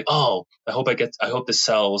it. And you're like, oh, I hope this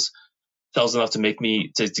sells enough to make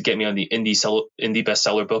me to get me on the indie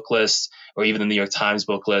bestseller book list or even the New York Times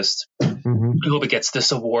book list. I hope it gets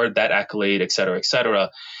this award, that accolade, et cetera, et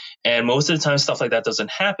cetera. And most of the time stuff like that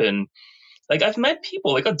doesn't happen. Like I've met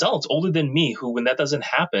people like adults older than me who, when that doesn't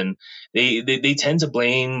happen, they tend to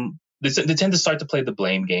blame. They tend to start to play the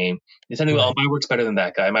blame game. They tend to go, oh, my work's better than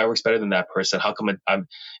that guy. My work's better than that person. How come I'm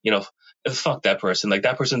fuck that person. Like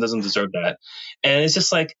that person doesn't deserve that. And it's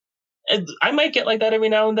just like, I might get like that every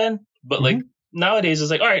now and then, but like nowadays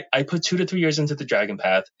it's like, all right, I put 2 to 3 years into the Dragon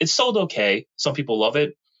Path. It sold okay. Some people love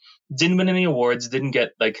it. Didn't win any awards. Didn't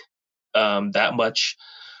get like that much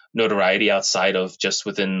notoriety outside of just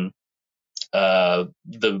within the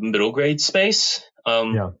middle grade space.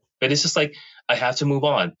 But it's just like, I have to move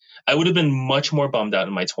on. I would have been much more bummed out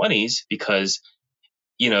in my 20s because,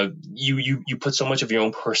 you put so much of your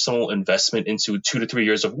own personal investment into 2 to 3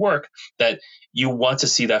 years of work that you want to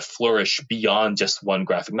see that flourish beyond just one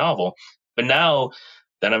graphic novel. But now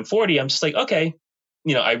that I'm 40, I'm just like, okay,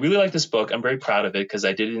 I really like this book. I'm very proud of it because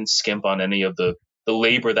I didn't skimp on any of the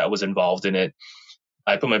labor that was involved in it.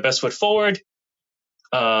 I put my best foot forward.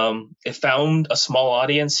 It found a small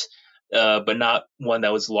audience, but not one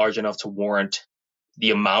that was large enough to warrant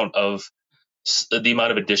the amount of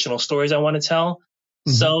additional stories I want to tell.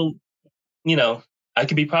 Mm-hmm. So, I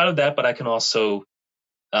can be proud of that, but I can also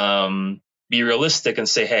be realistic and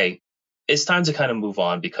say, hey, it's time to kind of move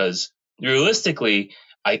on, because realistically,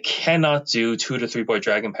 I cannot do 2 to 3 more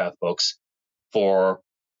Dragon Path books for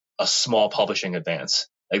a small publishing advance.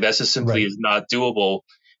 Like, that's just simply is not doable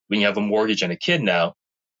when you have a mortgage and a kid now.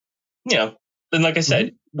 And like I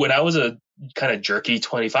said, when I was a kind of jerky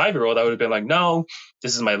 25-year-old, I would have been like, no,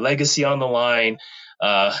 this is my legacy on the line.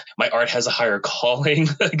 My art has a higher calling.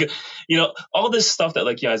 All this stuff that,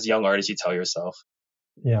 as a young artist, you tell yourself.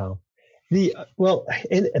 Yeah. And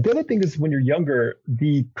the other thing is, when you're younger,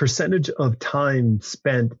 the percentage of time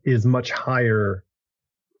spent is much higher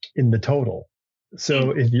in the total.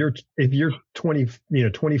 So if you're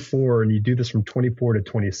 24 and you do this from 24 to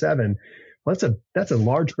 27, well, that's a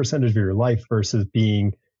large percentage of your life versus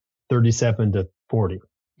being 37 to 40.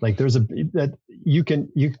 Like, that you can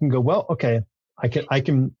go, well, okay, I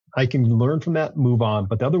can learn from that, move on.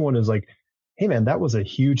 But the other one is like, hey man, that was a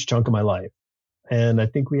huge chunk of my life. And I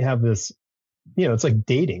think we have this, it's like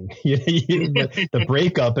dating. The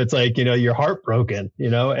breakup, it's like, you're heartbroken,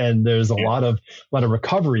 and there's a lot of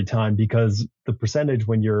recovery time, because the percentage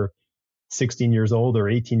when you're 16 years old or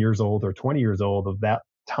 18 years old or 20 years old of that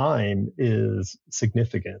time is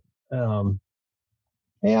significant. The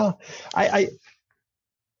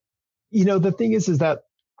thing is that,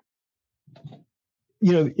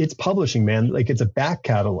 it's publishing, man. Like, it's a back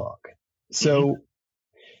catalog. So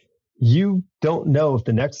you don't know if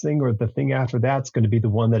the next thing or the thing after that's going to be the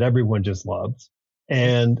one that everyone just loves.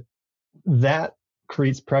 And that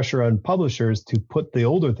creates pressure on publishers to put the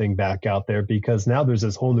older thing back out there, because now there's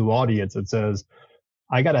this whole new audience that says,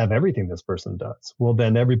 I got to have everything this person does. Well,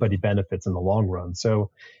 then everybody benefits in the long run. So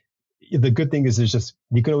the good thing is just,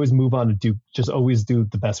 you can always move on and always do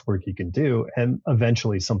the best work you can do. And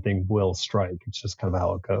eventually something will strike. It's just kind of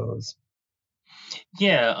how it goes.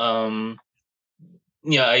 Yeah.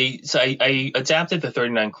 I adapted the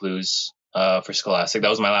 39 Clues for Scholastic. That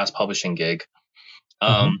was my last publishing gig.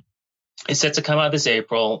 It's set to come out this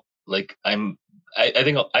April. Like, I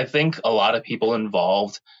think a lot of people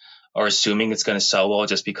involved are assuming it's going to sell well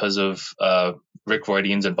just because of Rick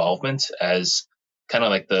Riordan's involvement as kind of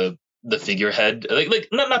like the figurehead. Like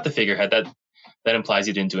not the figurehead. That implies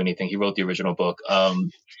he didn't do anything. He wrote the original book.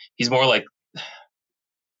 He's more like,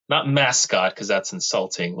 not mascot, because that's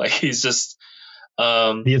insulting. Like, he's just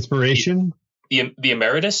the inspiration, the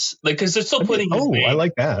emeritus, like, because they're still putting his name. I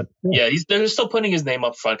like that. Yeah, they're still putting his name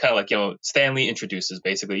up front, kind of like, Stanley introduces,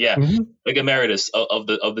 basically. Yeah, like emeritus of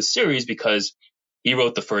the series, because he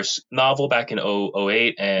wrote the first novel back in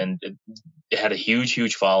 2008, and it had a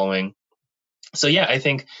huge following. So yeah, I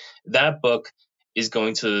think that book is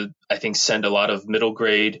going to, send a lot of middle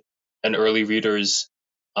grade and early readers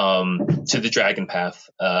to the Dragon Path,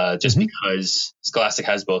 just because Scholastic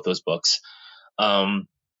has both those books.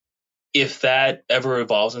 If that ever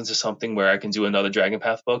evolves into something where I can do another Dragon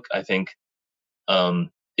Path book, I think I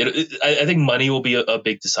think money will be a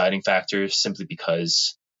big deciding factor, simply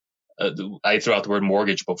because I threw out the word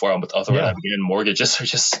mortgage before. I'll throw it out again. Mortgages are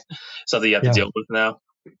just something you have to deal with now.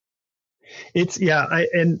 It's the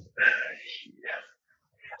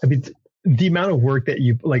amount of work that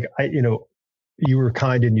you you were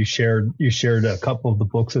kind and you shared a couple of the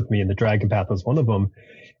books with me, and the Dragon Path was one of them.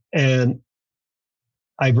 And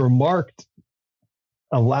I remarked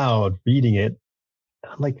aloud reading it,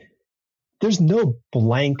 like, there's no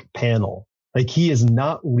blank panel. Like, he is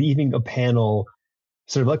not leaving a panel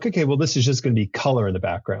sort of like, okay, well, this is just going to be color in the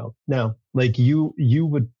background. No, like, you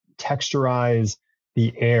would texturize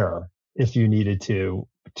the air if you needed to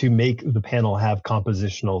make the panel have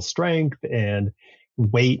compositional strength and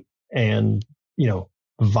weight and,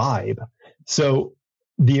 vibe. So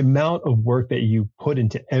the amount of work that you put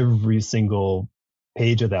into every single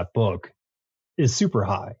page of that book is super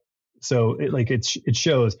high. So it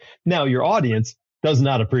shows. Now, your audience does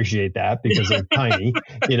not appreciate that, because they're tiny.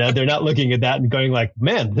 They're not looking at that and going like,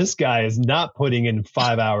 man, this guy is not putting in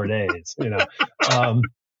 5-hour days, but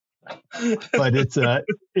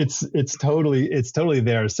it's totally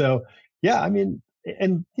there. So yeah,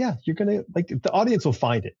 you're going to, like, the audience will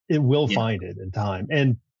find it. It will find it in time.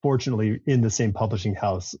 And fortunately, in the same publishing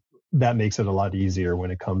house, that makes it a lot easier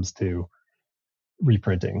when it comes to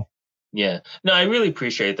reprinting. Yeah. No, I really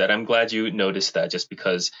appreciate that. I'm glad you noticed that, just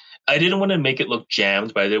because I didn't want to make it look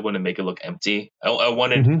jammed, but I didn't want to make it look empty. I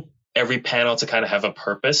wanted every panel to kind of have a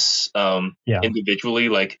purpose Yeah. individually.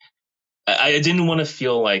 Like I didn't want to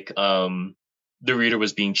feel like the reader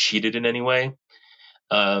was being cheated in any way.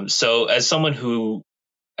 So as someone who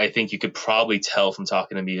I think you could probably tell from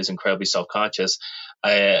talking to me is incredibly self-conscious,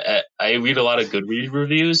 I read a lot of Goodreads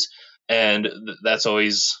reviews, and that's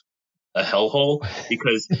always a hellhole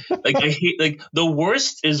because like I hate, like the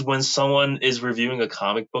worst is when someone is reviewing a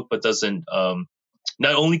comic book but doesn't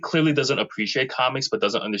not only clearly doesn't appreciate comics but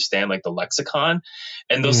doesn't understand like the lexicon,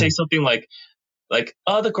 and they'll say something like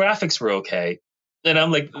oh, the graphics were okay, and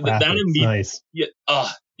I'm like that nice. Yeah,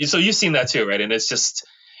 so you've seen that too, right? And it's just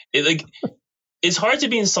it's hard to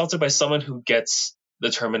be insulted by someone who gets the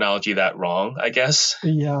terminology that wrong, I guess.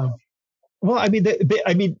 Yeah. Well, I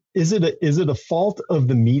mean, is it a fault of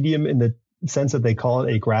the medium in the sense that they call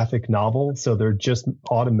it a graphic novel, so they're just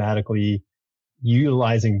automatically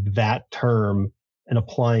utilizing that term and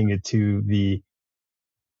applying it to the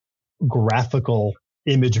graphical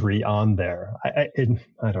imagery on there?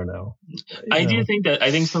 I don't know. I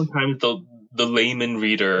think sometimes the layman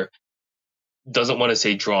reader doesn't want to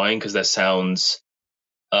say drawing because that sounds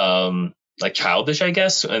like childish, I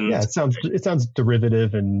guess. And yeah, it sounds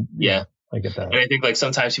derivative, and yeah, I get that. And I think like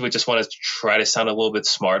sometimes people just want to try to sound a little bit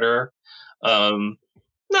smarter. No,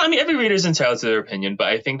 I mean every reader is entitled to their opinion, but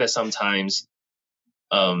I think that sometimes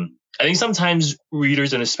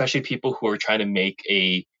readers, and especially people who are trying to make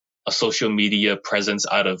a social media presence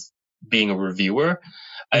out of being a reviewer,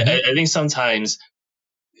 I think sometimes,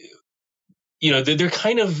 they're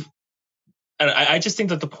kind of, and I just think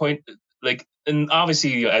that the point, like, and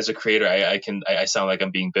obviously as a creator, I sound like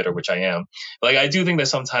I'm being bitter, which I am. But, like, I do think that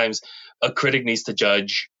sometimes a critic needs to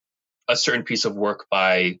judge a certain piece of work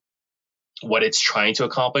by what it's trying to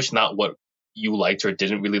accomplish, not what you liked or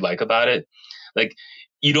didn't really like about it. Like,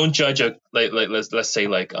 you don't judge let's say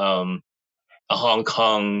a Hong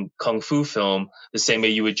Kong kung fu film the same way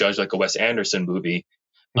you would judge like a Wes Anderson movie,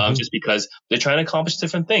 just because they're trying to accomplish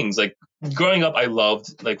different things. Like growing up, I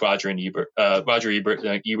loved like Roger Ebert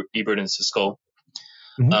and Siskel,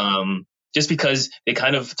 just because they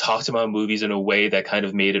kind of talked about movies in a way that kind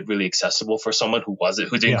of made it really accessible for someone who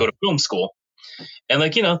didn't go to film school. And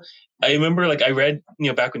like, I remember like I read,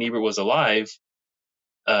 back when Ebert was alive,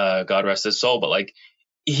 God rest his soul, but like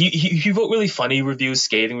he wrote really funny reviews,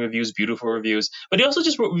 scathing reviews, beautiful reviews, but he also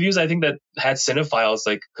just wrote reviews I think that had cinephiles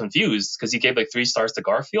like confused, because he gave like 3 stars to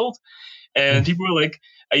Garfield, and people were like,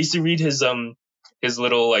 I used to read his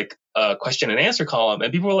little like question and answer column,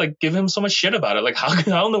 and people were like giving him so much shit about it, like how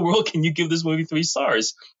in the world can you give this movie 3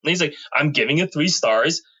 stars? And he's like, I'm giving it 3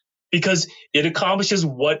 stars because it accomplishes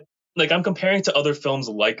what, like, I'm comparing to other films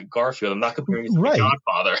like Garfield. I'm not comparing it to The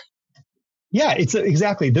Godfather. Yeah, it's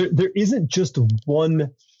exactly. There isn't just one.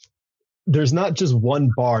 There's not just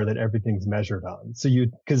one bar that everything's measured on. So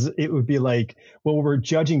because it would be like, well, we're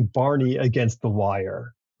judging Barney against The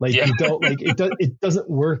Wire. Like you don't like it doesn't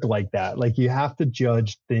work like that. Like you have to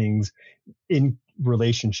judge things in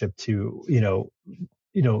relationship to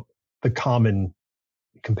the common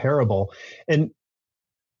comparable. And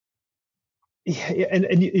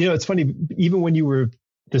it's funny, even when you were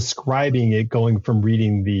describing it, going from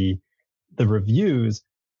reading the reviews,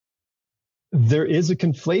 there is a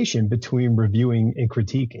conflation between reviewing and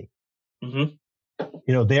critiquing.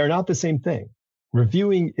 They are not the same thing.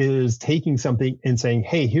 Reviewing is taking something and saying,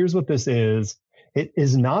 hey, here's what this is. It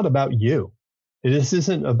is not about you. This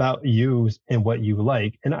isn't about you and what you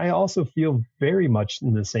like. And I also feel very much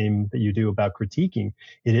in the same that you do about critiquing.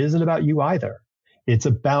 It isn't about you either. It's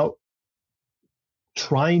about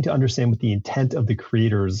trying to understand what the intent of the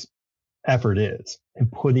creator's effort is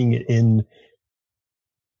and putting it in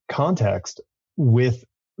context with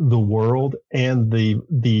the world and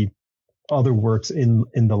the other works in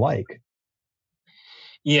the like.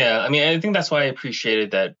 Yeah, I mean, I think that's why I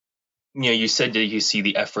appreciated that, you said that you see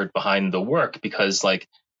the effort behind the work, because like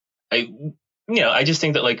I just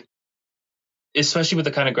think that, like, especially with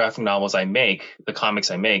the kind of graphic novels I make, the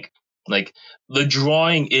comics I make, like the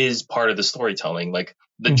drawing is part of the storytelling. Like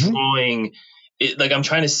the drawing, like I'm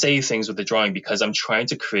trying to say things with the drawing because I'm trying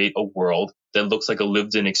to create a world that looks like a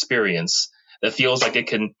lived-in experience, that feels like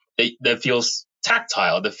that feels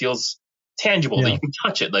tactile, that feels tangible, that you can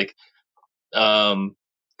touch it. Like,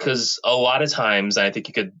 because a lot of times, and I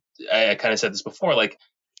think I kind of said this before, like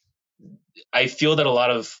I feel that a lot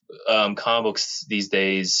of comic books these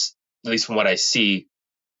days, at least from what I see,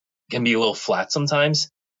 can be a little flat sometimes.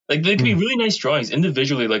 Like they can be really nice drawings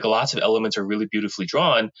individually, like lots of elements are really beautifully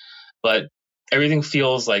drawn, but everything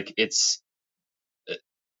feels like it's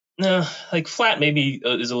like flat maybe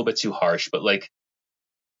is a little bit too harsh, but like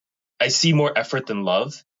I see more effort than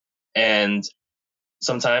love. And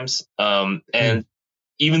sometimes. And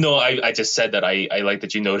even though I just said that I like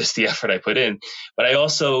that you noticed the effort I put in, but I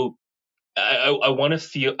also, I want to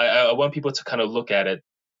feel, I want people to kind of look at it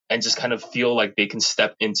and just kind of feel like they can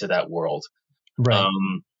step into that world. Right.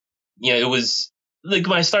 It was like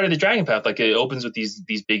when I started the Dragon Path, like it opens with these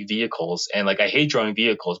big vehicles, and like I hate drawing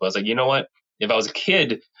vehicles, but I was like, you know what? If I was a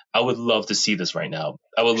kid, I would love to see this right now.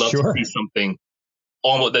 I would love to see something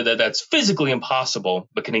almost that's physically impossible,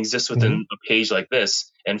 but can exist within a page like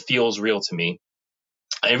this and feels real to me.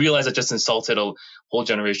 I realized I just insulted a whole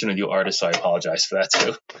generation of new artists, so I apologize for that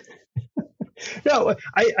too. No,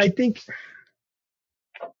 I think,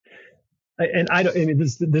 and I don't. I mean,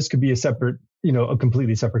 this could be a separate, a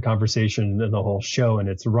completely separate conversation in the whole show, and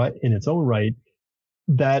it's right in its own right.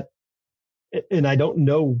 That, and I don't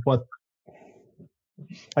know what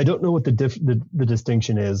the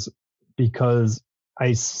distinction is, because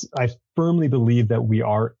I firmly believe that we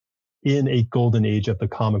are in a golden age of the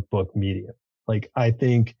comic book medium. Like, I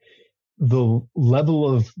think the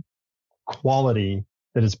level of quality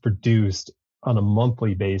that is produced on a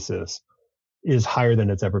monthly basis is higher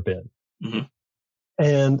than it's ever been.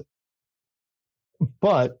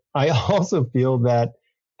 But I also feel that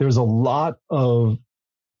there's a lot of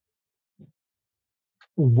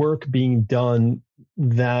work being done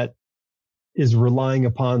that is relying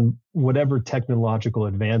upon whatever technological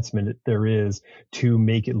advancement there is to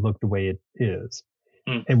make it look the way it is.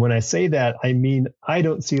 And when I say that, I mean, I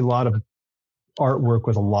don't see a lot of artwork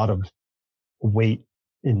with a lot of weight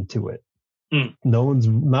into it.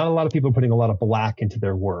 Not a lot of people are putting a lot of black into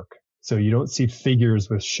their work. So you don't see figures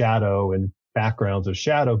with shadow and backgrounds of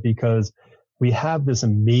shadow, because we have this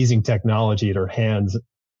amazing technology at our hands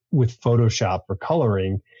with Photoshop for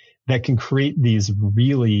coloring that can create these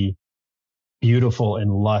really beautiful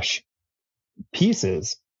and lush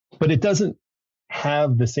pieces, but it doesn't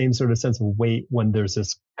have the same sort of sense of weight when there's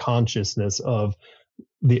this consciousness of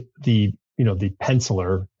the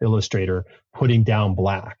penciler illustrator putting down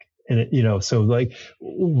black. And so like,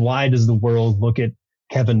 why does the world look at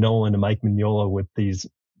Kevin Nolan and Mike Mignola with these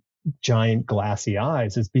giant glassy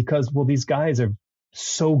eyes? Is because, well, these guys are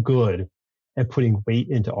so good at putting weight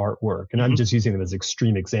into artwork. And I'm just using them as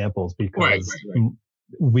extreme examples because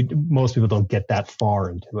most people don't get that far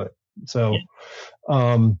into it. So,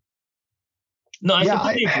 no, I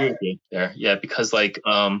completely agree with you there. Yeah, because like,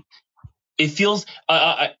 it feels.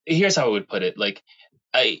 Here's how I would put it. Like,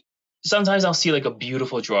 sometimes I'll see like a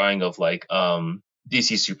beautiful drawing of like DC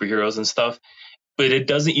superheroes and stuff, but it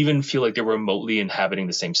doesn't even feel like they're remotely inhabiting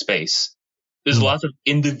the same space. There's lots of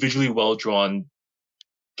individually well drawn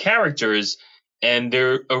characters, and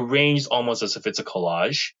they're arranged almost as if it's a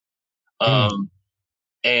collage.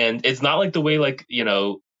 And it's not like the way like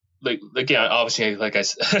yeah, obviously, like I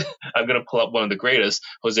said, I'm gonna pull up one of the greatest,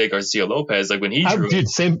 Jose Garcia Lopez. Like when he drew,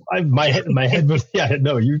 my head was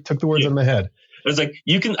no, you took the words out of my head. It was like,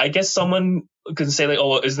 I guess someone can say like, oh,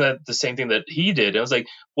 well, isn't that the same thing that he did? And I was like,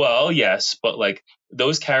 well, yes, but like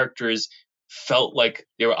those characters felt like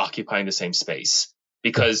they were occupying the same space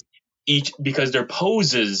because their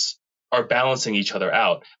poses are balancing each other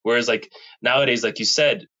out. Whereas like nowadays, like you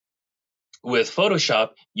said, with Photoshop,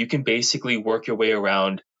 you can basically work your way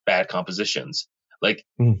around bad compositions. Like,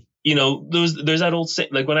 there's that old saying,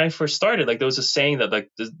 like when I first started, like there was a saying that like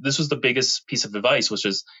this was the biggest piece of advice, which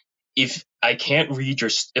is, if I can't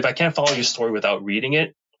follow your story without reading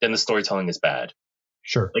it, then the storytelling is bad.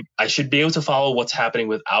 Sure. Like I should be able to follow what's happening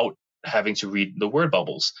without having to read the word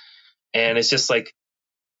bubbles. And it's just like,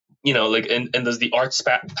 and does the art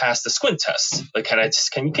pass the squint test? Like,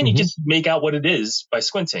 can you just make out what it is by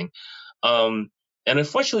squinting? And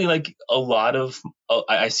unfortunately, like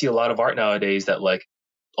I see a lot of art nowadays that like,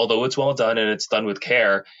 although it's well done and it's done with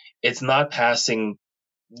care, it's not passing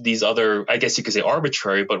these other, I guess you could say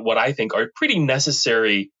arbitrary, but what I think are pretty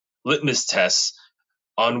necessary litmus tests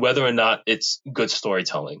on whether or not it's good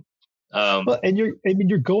storytelling. And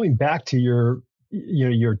you're going back to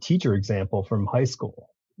your teacher example from high school,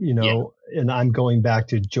 and I'm going back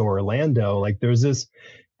to Joe Orlando. Like there's this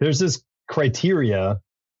criteria,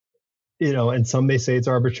 and some may say it's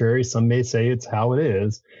arbitrary, some may say it's how it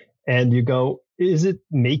is. And you go, is it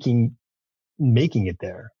making it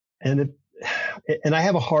there? And I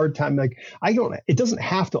have a hard time, like, it doesn't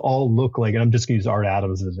have to all look like, and I'm just going to use Art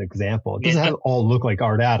Adams as an example. It doesn't have to all look like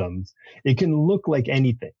Art Adams. It can look like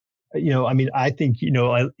anything. I mean, I think,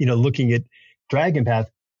 looking at Dragon Path,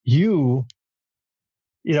 you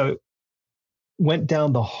went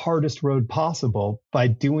down the hardest road possible by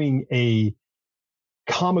doing a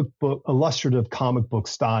illustrative comic book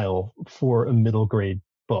style for a middle grade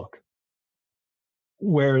book,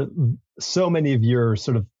 where so many of your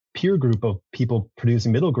sort of peer group of people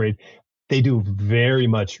producing middle grade, they do very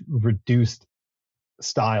much reduced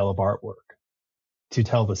style of artwork to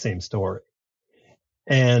tell the same story.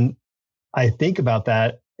 And I think about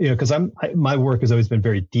that, because my work has always been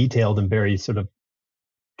very detailed and very sort of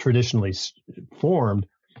traditionally formed.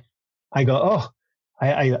 I go, oh,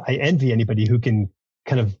 I envy anybody who can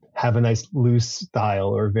kind of have a nice loose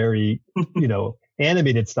style or very,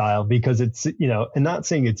 animated style, because it's, and not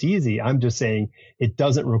saying it's easy. I'm just saying it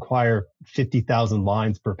doesn't require 50,000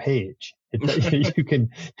 lines per page. You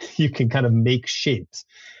can kind of make shapes.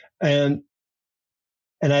 And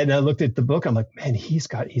I looked at the book. I'm like, man, he's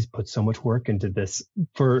put so much work into this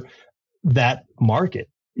for that market.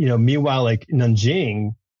 Meanwhile, like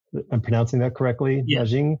Nanjing, I'm pronouncing that correctly. Yeah.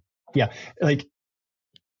 Nanjing. Yeah. Like,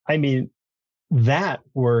 I mean, that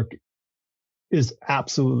work is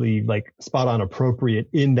absolutely like spot on appropriate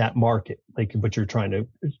in that market, like what you're trying to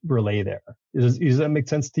relay there. Does that make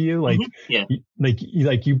sense to you? Like, yeah.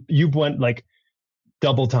 You went like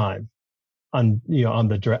double time on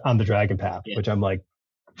the Dragon Path, which I'm like,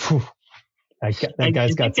 whew, that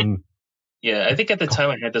guy's got some. Yeah, I think at the time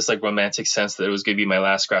I had this like romantic sense that it was going to be my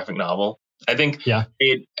last graphic novel. I think I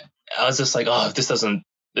was just like, oh, if this doesn't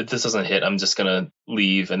hit, I'm just gonna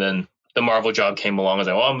leave. And then the Marvel job came along. I was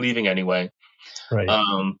like, well, I'm leaving anyway. Right.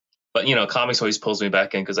 But comics always pulls me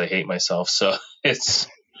back in because I hate myself. So I'm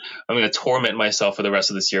going to torment myself for the rest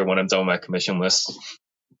of this year when I'm done with my commission list.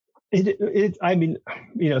 I mean,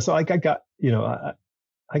 so like I got out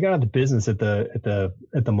of the business at the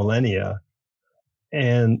millennia,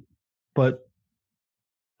 but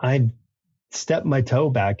I stepped my toe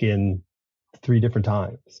back in 3 different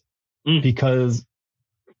times because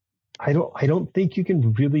I don't think you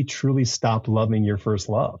can really truly stop loving your first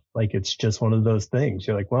love. Like, it's just one of those things.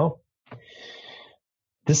 You're like, well,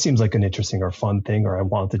 this seems like an interesting or fun thing, or I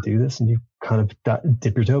want to do this. And you kind of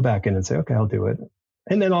dip your toe back in and say, okay, I'll do it.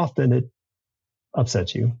 And then often it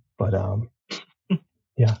upsets you, but,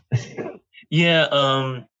 yeah. Yeah.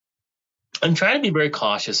 I'm trying to be very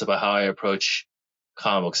cautious about how I approach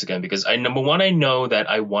comic books again, because I know that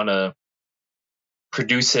I want to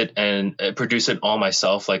produce it all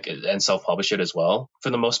myself, and self-publish it as well for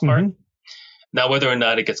the most part. Mm-hmm. Now, whether or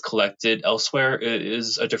not it gets collected elsewhere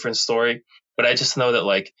is a different story. But I just know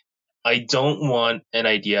that I don't want an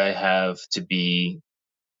idea I have to be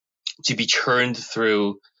churned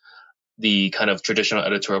through the kind of traditional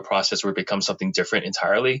editorial process where it becomes something different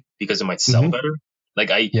entirely because it might sell better.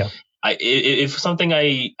 If something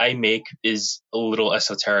I make is a little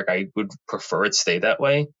esoteric, I would prefer it stay that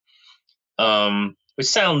way. Which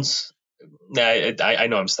sounds, I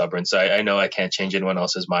know I'm stubborn, so I know I can't change anyone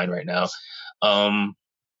else's mind right now.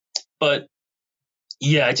 But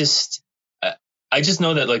yeah, I just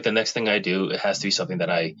know that the next thing I do, it has to be something that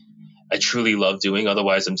I truly love doing.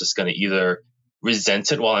 Otherwise, I'm just going to either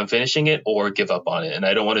resent it while I'm finishing it or give up on it. And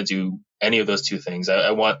I don't want to do any of those two things.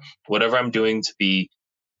 I want whatever I'm doing to be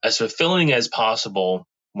as fulfilling as possible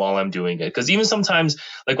while I'm doing it. Because even sometimes,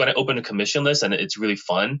 when I open a commission list and it's really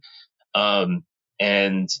fun,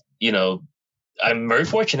 and I'm very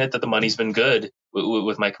fortunate that the money's been good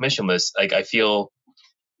with my commission list. I feel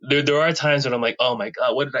there are times when I'm like, oh my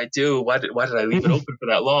God, what did I do? Why did I leave it open for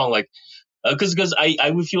that long? Because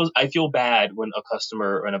I feel bad when a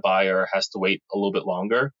customer and a buyer has to wait a little bit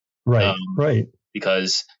longer. Right. Right.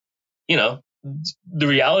 Because, the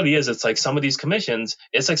reality is it's like some of these commissions,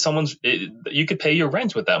 it's like you could pay your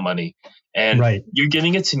rent with that money, and you're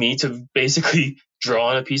giving it to me to basically draw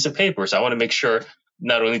on a piece of paper. So I want to make sure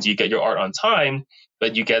not only do you get your art on time,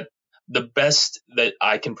 but you get the best that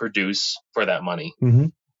I can produce for that money. Mm-hmm.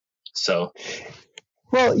 So,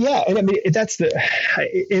 well, yeah, and I mean that's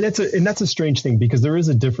a strange thing, because there is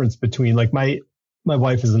a difference between my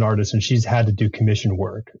wife is an artist and she's had to do commission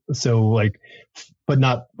work. So but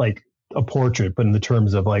not a portrait, but in the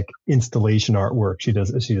terms of installation artwork, she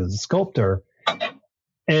does a sculptor,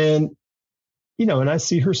 and and I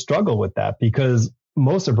see her struggle with that, because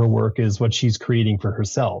most of her work is what she's creating for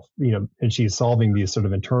herself, and she's solving these sort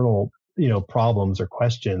of internal, problems or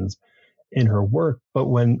questions in her work. But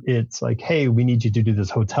when it's hey, we need you to do this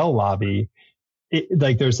hotel lobby,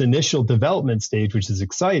 there's initial development stage, which is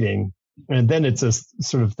exciting. And then it's a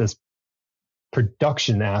sort of this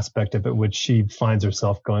production aspect of it, which she finds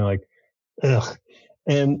herself going ugh.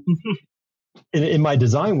 And in my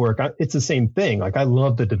design work, it's the same thing. I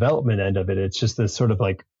love the development end of it. It's just this sort of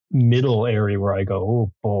middle area where I go,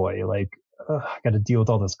 oh boy, I got to deal with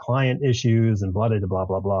all this client issues and blah, blah, blah,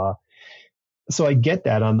 blah, blah. So I get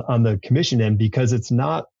that on the commission end, because it's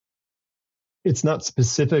not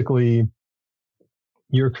specifically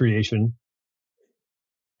your creation,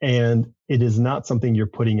 and it is not something you're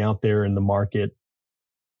putting out there in the market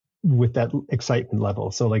with that excitement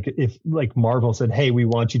level. So like if like Marvel said, hey, we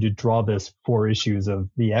want you to draw this 4 issues of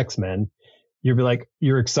the X-Men, you'll be like,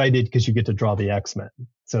 you're excited because you get to draw the X-Men.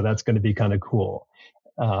 So that's going to be kind of cool.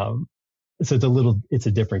 So it's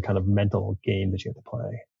a different kind of mental game that you have to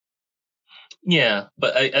play. Yeah,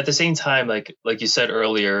 but at the same time, like you said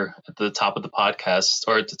earlier at the top of the podcast,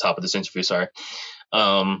 or at the top of this interview, sorry,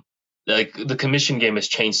 like the commission game has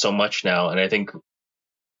changed so much now, and I think,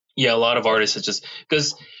 yeah, a lot of artists are just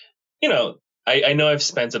because, you know, I know I've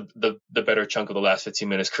spent the better chunk of the last 15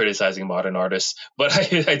 minutes criticizing modern artists, but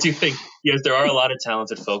I do think, yes, there are a lot of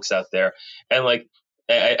talented folks out there, and like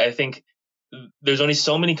I think there's only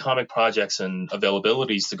so many comic projects and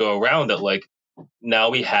availabilities to go around that, like, now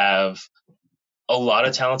we have a lot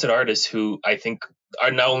of talented artists who I think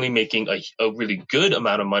are not only making a really good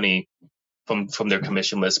amount of money from their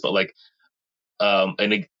commission list, but like a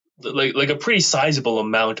pretty sizable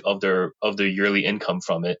amount of their yearly income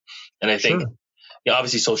from it. And I think, yeah,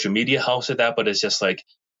 obviously social media helps with that, but it's just like,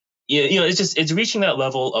 you know, it's reaching that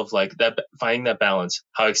level of like that, finding that balance.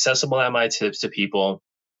 How accessible am I to people?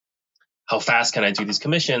 How fast can I do these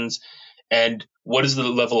commissions? And what is the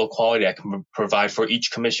level of quality I can provide for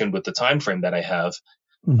each commission with the time frame that I have?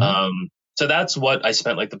 Mm-hmm. So that's what I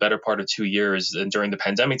spent like the better part of 2 years and during the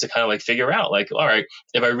pandemic to kind of like figure out, like, all right,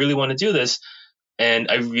 if I really want to do this and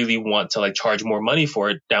I really want to like charge more money for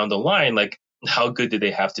it down the line, like how good do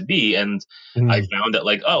they have to be? And I found that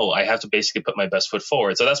like, oh, I have to basically put my best foot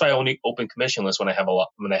forward. So that's why I only open commission lists when I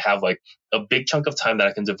have like a big chunk of time that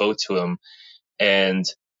I can devote to them, and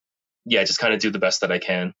yeah, just kind of do the best that I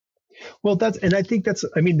can. Well, I think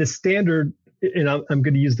the standard, and I'm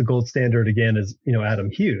going to use the gold standard again as, you know, Adam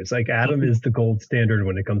Hughes. Like Adam is the gold standard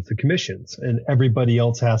when it comes to commissions, and everybody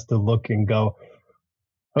else has to look and go,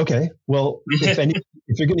 okay, well,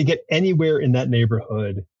 if you're going to get anywhere in that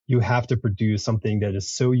neighborhood, you have to produce something that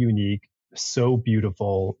is so unique, so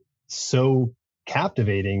beautiful, so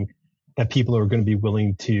captivating that people are going to be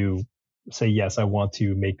willing to say, yes, I want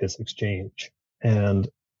to make this exchange. And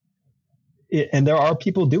there are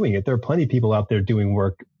people doing it. There are plenty of people out there doing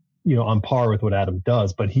work, you know, on par with what Adam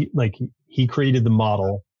does, but he created the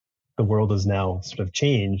model. The world has now sort of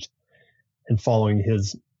changed and following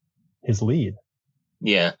his lead.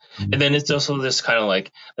 Yeah. And then it's also this kind of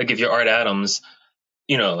like if you're Art Adams,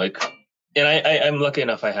 you know, like, and I'm lucky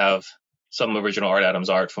enough, I have some original Art Adams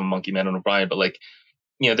art from Monkey Man and O'Brien, but like,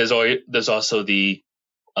 you know, there's also the,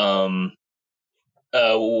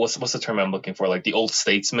 what's the term I'm looking for? Like the old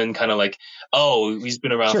statesman, kind of like, oh, he's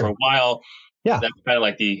been around for a while. Yeah. That's kind of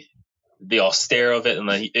like the austere of it. And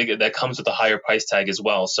that comes with a higher price tag as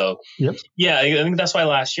well. So yeah, I think that's why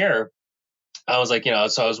last year I was like, you know,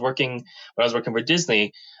 so when I was working for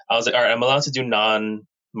Disney, I was like, all right, I'm allowed to do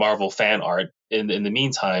non-Marvel fan art in the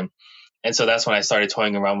meantime. And so that's when I started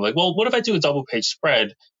toying around with like, well, what if I do a double page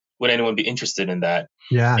spread? Would anyone be interested in that?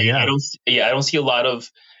 Yeah. And I don't see a lot of,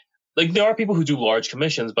 like, there are people who do large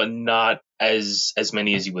commissions, but not as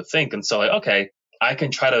many as you would think. And so like, okay, I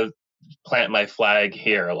can try to plant my flag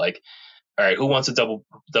here. Like, all right, who wants a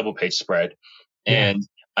double page spread? Yeah. And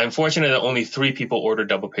I'm fortunate that only 3 people ordered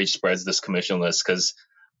double page spreads this commission list, because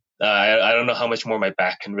I don't know how much more my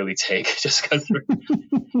back can really take just because.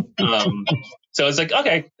 So it's like,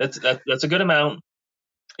 okay, that's a good amount.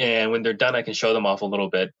 And when they're done, I can show them off a little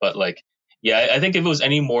bit. But like, yeah, I think if it was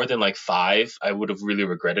any more than like 5, I would have really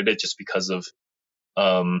regretted it just because of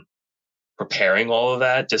preparing all of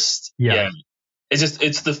that. It's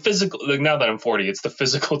the physical, like now that I'm 40, it's the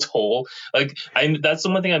physical toll. Like that's the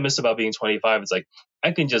one thing I miss about being 25. It's like,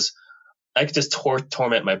 I can just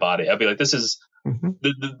torment my body. I'll be like, this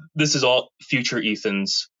is all future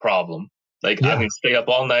Ethan's problem. Like, I'm going to stay up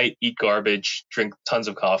all night, eat garbage, drink tons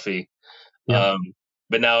of coffee. Yeah.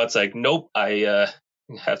 But now it's like, nope, I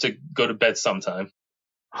have to go to bed sometime.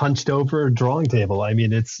 Hunched over a drawing table. I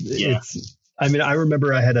mean, I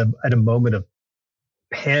remember I had a moment of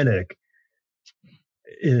panic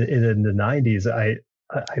in the 90s. I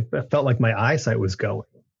felt like my eyesight was going,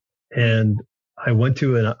 and I went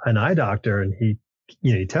to an eye doctor, and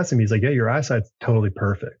he tested me. He's like, yeah, your eyesight's totally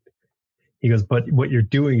perfect. He goes, but what you're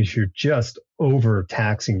doing is you're just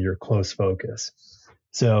overtaxing your close focus.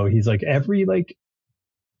 So he's like,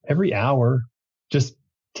 every hour, just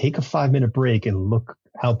take a 5-minute break and look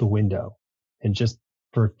out the window, and just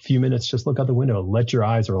for a few minutes, just look out the window, let your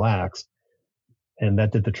eyes relax. And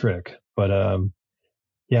that did the trick. But,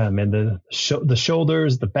 yeah, man, the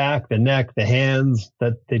shoulders, the back, the neck, the hands,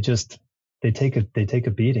 that they take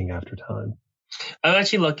a beating after time. I'm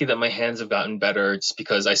actually lucky that my hands have gotten better, just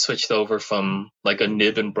because I switched over from like a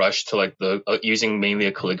nib and brush to like using mainly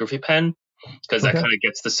a calligraphy pen. because that kind of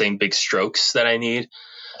gets the same big strokes that I need.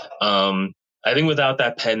 I think without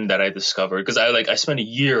that pen that I discovered, because I spent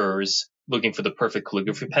years looking for the perfect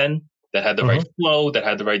calligraphy pen that had the right flow, that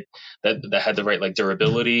had the right that had the right like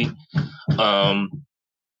durability. And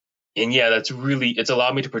yeah, it's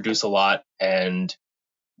allowed me to produce a lot and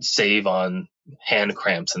save on hand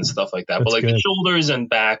cramps and stuff like that. But like the shoulders and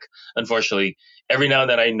back, unfortunately, every now and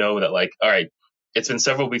then I know that like, all right, it's been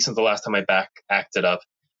several weeks since the last time my back acted up.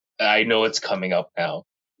 I know it's coming up now.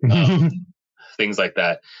 Things like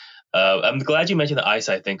that. I'm glad you mentioned the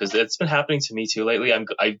eyesight thing, because it's been happening to me too lately.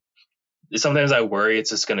 Sometimes I worry it's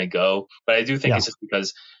just going to go, but I do think it's just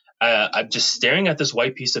because I'm just staring at this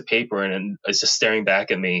white piece of paper and it's just staring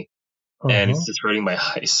back at me, and it's just hurting my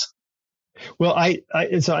eyes. Well, I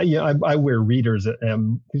wear readers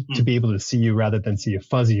to be able to see you rather than see a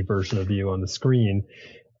fuzzy version of you on the screen.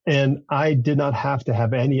 And I did not have to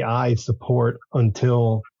have any eye support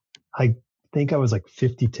until I think I was like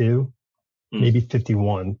 52, maybe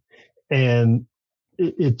 51. And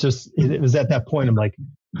it was at that point, I'm like,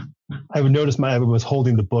 I would notice I was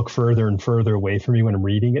holding the book further and further away from me when I'm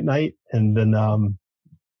reading at night. And then,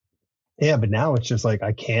 but now it's just like,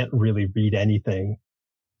 I can't really read anything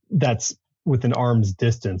that's within arm's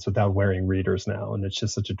distance without wearing readers now. And it's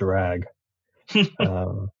just such a drag.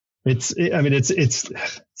 It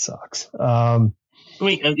sucks.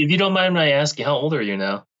 Wait, if you don't mind when I ask you, how old are you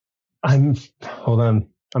now? I'm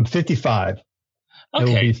 55.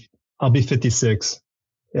 Okay. I'll be 56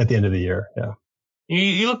 at the end of the year. Yeah.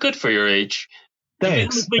 You look good for your age.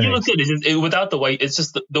 Thanks. But you look good. Without the white, it's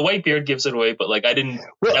just the white beard gives it away. But like I wouldn't.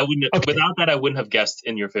 Without that, I wouldn't have guessed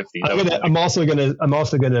in your 50s. I'm also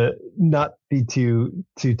gonna not be too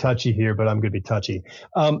touchy here, but I'm gonna be touchy.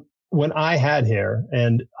 When I had hair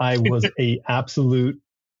and I was a absolute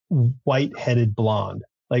white-headed blonde,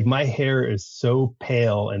 like my hair is so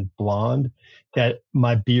pale and blonde that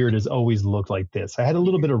my beard has always looked like this. I had a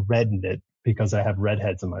little bit of red in it because I have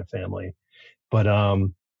redheads in my family, but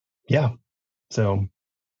yeah. So,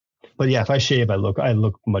 but yeah, if I shave, I look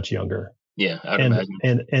much younger. Yeah, I would imagine.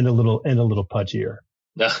 And a little pudgier.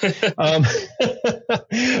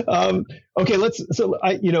 Okay,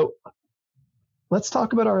 let's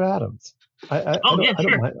talk about Art Adams. I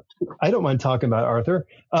don't mind talking about Arthur.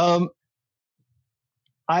 I'll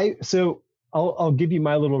give you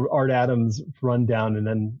my little Art Adams rundown, and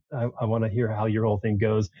then I want to hear how your whole thing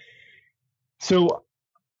goes. So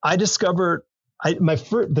I discovered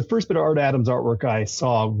the first bit of Art Adams artwork I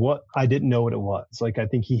saw, what I didn't know what it was. Like, I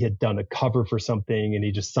think he had done a cover for something and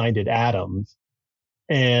he just signed it Adams.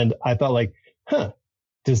 And I thought like,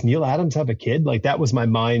 does Neal Adams have a kid? Like, that was my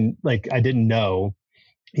mind. Like, I didn't know.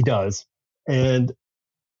 He does. And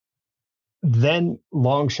then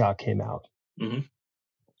Long Shot came out. I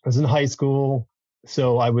was in high school.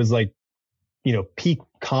 So I was like, peak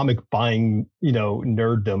comic buying,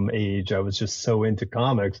 nerddom age. I was just so into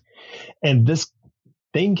comics. And this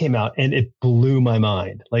thing came out and it blew my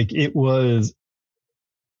mind. Like, I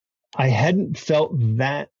hadn't felt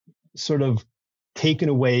that sort of taken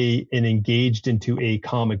away and engaged into a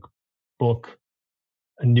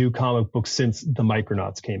new comic book since the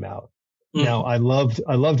Micronauts came out. Now, I loved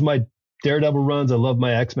my Daredevil runs. I loved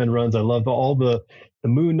my X-Men runs. I loved all the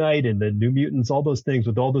Moon Knight and the New Mutants, all those things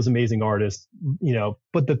with all those amazing artists,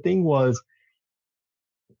 but the thing was,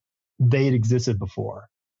 they had existed before.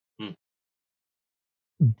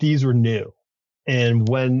 These were new. And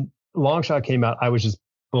when Long Shot came out, I was just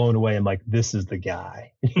blown away. I'm like, this is the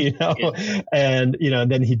guy, and,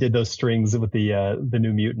 then he did those strings with the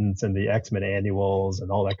New Mutants and the X-Men annuals and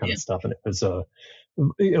all that kind of stuff. And it was a,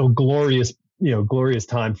 glorious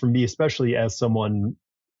time for me, especially as someone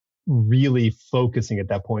really focusing at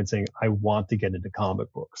that point, saying, I want to get into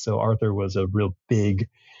comic books. So Arthur was a real big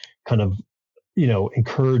kind of,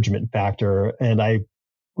 encouragement factor. And I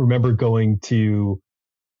remember going to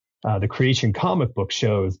the Creation comic book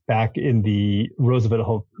shows back in the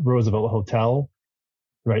Roosevelt Hotel,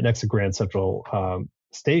 right next to Grand Central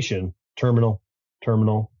Terminal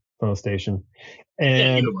Station.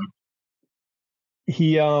 And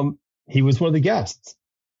he was one of the guests.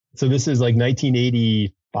 So this is like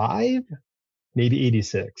 1985, maybe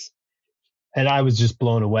 86. And I was just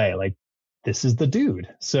blown away. Like, this is the dude.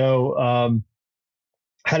 So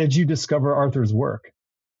how did you discover Arthur's work?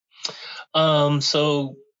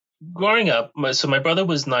 So growing up, my brother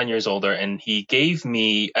was 9 years older, and he gave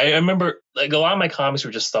me, I remember like a lot of my comics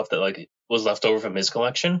were just stuff that like was left over from his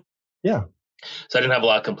collection. Yeah. So I didn't have a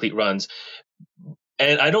lot of complete runs.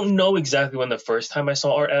 And I don't know exactly when the first time I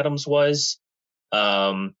saw Art Adams was.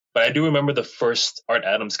 But I do remember the first Art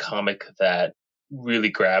Adams comic that really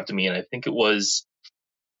grabbed me. And I think it was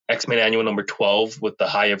X-Men Annual number 12 with the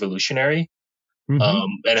High Evolutionary. Mm-hmm.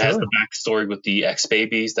 And it has the backstory with the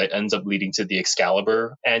X-Babies that ends up leading to the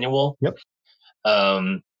Excalibur Annual. Yep.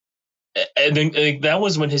 And then like, that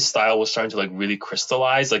was when his style was starting to like really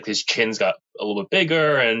crystallize. Like his chins got a little bit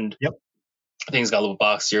bigger and things got a little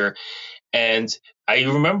boxier. And I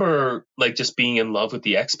remember like just being in love with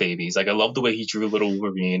the X-Babies. Like I loved the way he drew Little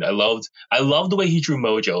Wolverine. I loved the way he drew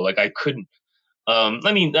Mojo. Like I couldn't.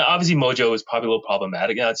 I mean, obviously Mojo is probably a little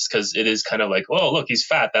problematic. That's because it is kind of like, oh, look, he's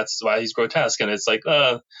fat. That's why he's grotesque. And it's like,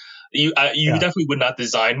 you definitely would not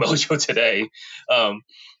design Mojo today.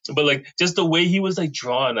 But like just the way he was like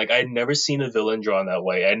drawn, like I had never seen a villain drawn that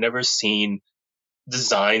way. I had never seen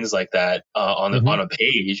designs like that on a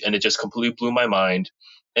page, and it just completely blew my mind.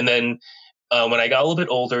 And then when I got a little bit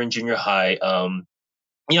older in junior high,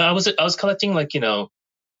 I was collecting like,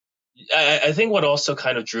 I think what also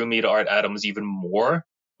kind of drew me to Art Adams even more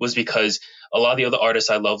was because a lot of the other artists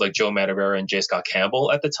I love, like Joe Madureira and J. Scott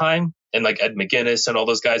Campbell at the time, and like Ed McGuinness and all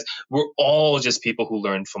those guys, were all just people who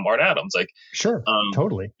learned from Art Adams. Like, sure,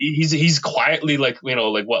 totally. He's quietly like one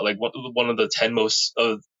of the 10 most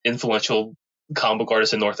influential comic book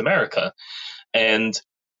artists in North America, and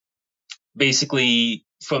basically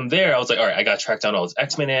from there I was like, all right, I got to track down all his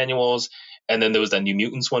X-Men annuals. And then there was that New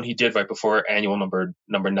Mutants one he did right before annual number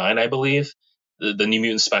 9, I believe. The New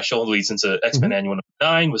Mutants special leads into X-Men annual number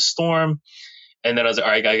 9 with Storm. And then I was like,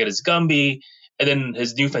 all right, I gotta get his Gumby. And then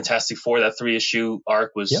his new Fantastic Four, that 3-issue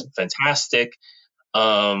arc was fantastic.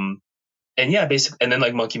 And yeah, basically, and then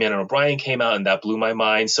like Monkey Man and O'Brien came out, and that blew my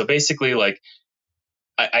mind. So basically, like,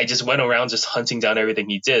 I just went around just hunting down everything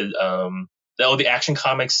he did. The Action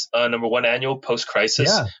Comics number 1 annual post Crisis.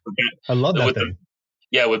 Yeah, I love that thing.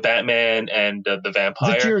 With Batman and the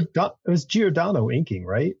Vampire. It was Giordano inking,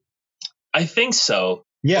 right? I think so.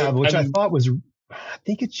 Yeah, which I thought was, I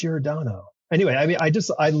think it's Giordano. Anyway, I mean,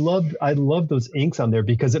 I loved those inks on there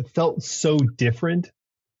because it felt so different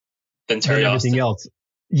than Terry everything Austin. else.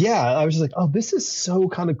 Yeah, I was just like, oh, this is so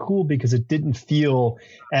kind of cool because it didn't feel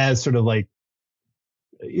as sort of like,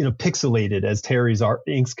 pixelated as Terry's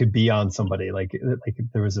inks could be on somebody. Like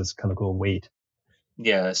there was this kind of cool weight.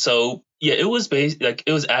 Yeah, so it was it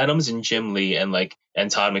was Adams and Jim Lee and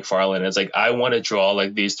Todd McFarlane. It's like I want to draw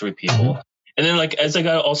like these 3 people. And then like as I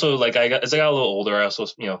got a little older, I also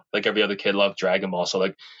like every other kid loved Dragon Ball. So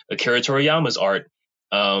like Akira Toriyama's art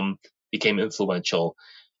became influential.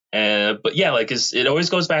 But yeah, like it always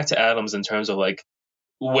goes back to Adams in terms of like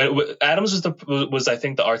when Adams was I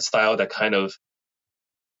think the art style that kind of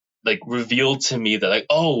like revealed to me that like,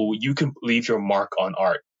 oh, you can leave your mark on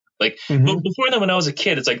art. Like but before that, when I was a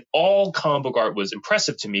kid, it's like all comic book art was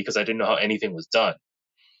impressive to me because I didn't know how anything was done.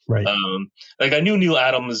 Right. Like I knew Neil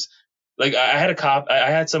Adams. Like I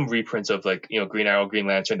had some reprints of like Green Arrow, Green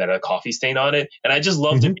Lantern that had a coffee stain on it, and I just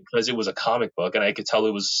loved it because it was a comic book and I could tell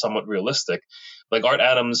it was somewhat realistic. Like Art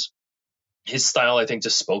Adams, his style I think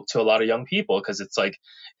just spoke to a lot of young people because it's like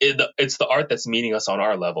it's the art that's meeting us on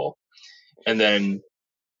our level, and then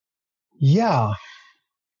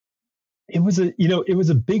it was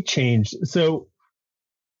a big change. So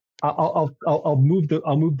I'll move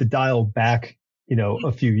the dial back,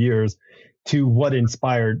 a few years to what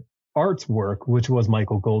inspired Art's work, which was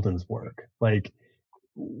Michael Golden's work. Like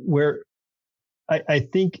where I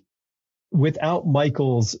think without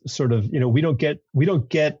Michael's sort of, we don't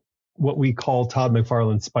get what we call Todd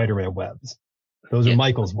McFarlane's Spider-Man webs. Those are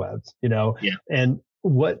Michael's webs, and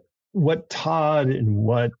what Todd and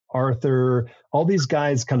what Arthur, all these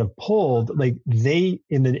guys kind of pulled, like they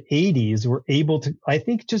in the 80s were able to, I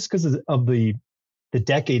think just because of the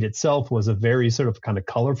decade itself was a very sort of kind of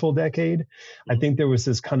colorful decade. I think there was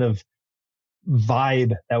this kind of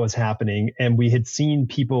vibe that was happening, and we had seen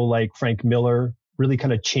people like Frank Miller really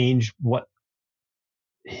kind of change what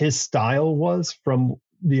his style was from,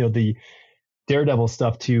 the Daredevil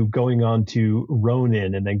stuff to going on to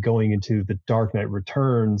Ronin and then going into the Dark Knight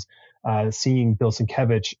Returns, seeing Bill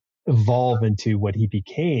Sienkiewicz evolve into what he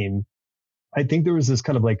became. I think there was this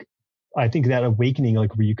kind of like, I think that awakening,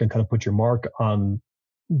 like where you can kind of put your mark on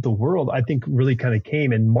the world, I think really kind of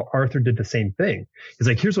came, and Arthur did the same thing. He's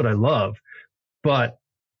like, here's what I love, but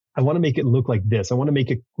I want to make it look like this. I want to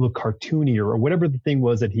make it look cartoonier or whatever the thing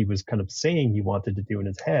was that he was kind of saying he wanted to do in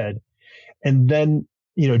his head. And then,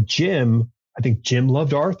 I think Jim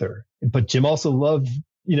loved Arthur, but Jim also loved,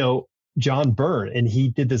 John Byrne, and he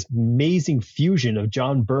did this amazing fusion of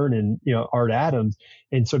John Byrne and, Art Adams,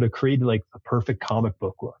 and sort of created like a perfect comic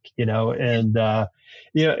book look, and,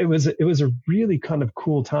 it was a really kind of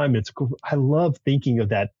cool time. It's cool. I love thinking of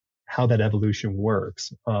that, how that evolution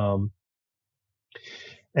works. And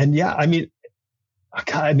yeah, I mean,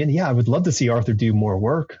 God, I mean, yeah, I would love to see Arthur do more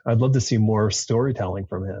work. I'd love to see more storytelling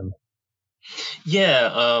from him. Yeah,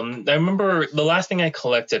 I remember the last thing I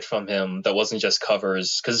collected from him that wasn't just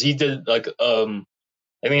covers, because he did like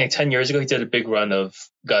I think like 10 years ago he did a big run of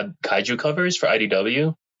kaiju covers for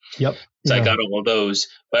IDW. Yep. So Yeah. I got all of those.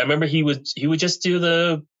 But I remember he would just do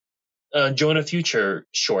the Jonah Future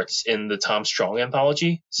shorts in the Tom Strong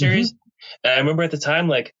anthology series. And I remember at the time,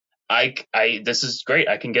 like, I this is great.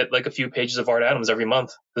 I can get like a few pages of Art Adams every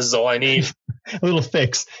month. This is all I need. A little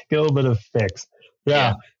fix, get a little bit of fix.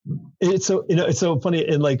 Yeah. It's so, it's so funny.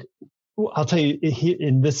 And like, I'll tell you,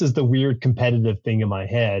 and this is the weird competitive thing in my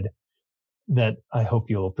head that I hope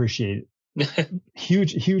you'll appreciate.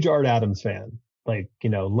 Huge Art Adams fan. Like,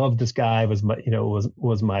 loved this guy, was my,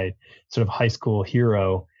 was my sort of high school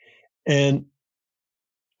hero. And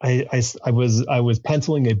I was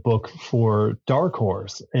penciling a book for Dark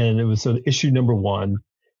Horse, and it was issue number 1.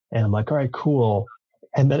 And I'm like, all right, cool.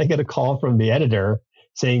 And then I get a call from the editor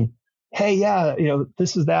saying, hey, yeah,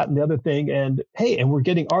 this is that and the other thing. And hey, and we're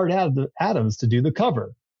getting Art Adams to do the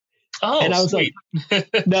cover. Oh, and I was sweet.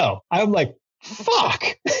 like, no, I'm like, fuck.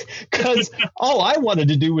 Cause all I wanted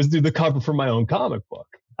to do was do the cover for my own comic book.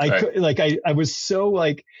 I was so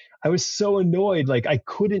annoyed. Like I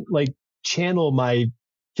couldn't like channel my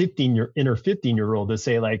inner 15-year-old to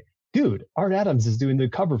say like, dude, Art Adams is doing the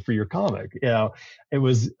cover for your comic. It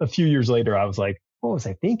was a few years later. I was like, what was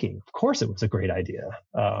I thinking? Of course it was a great idea.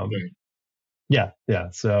 Yeah.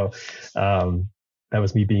 So that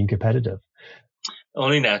was me being competitive.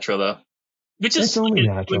 Only natural though. Which is only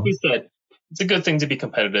natural. Like we said, it's a good thing to be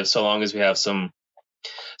competitive so long as we have some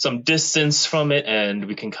distance from it and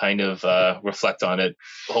we can kind of reflect on it,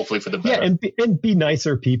 hopefully for the better. Yeah, and be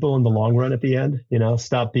nicer people in the long run at the end.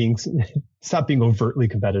 Stop being overtly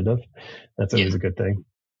competitive. That's always a good thing,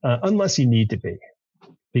 unless you need to be,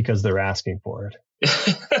 because they're asking for it.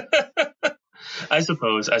 I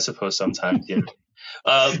suppose sometimes, yeah.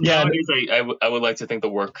 Nowadays, I would like to think the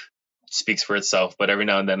work speaks for itself, but every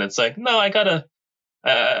now and then it's like, no, I gotta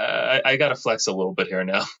flex a little bit here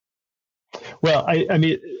now. Well, I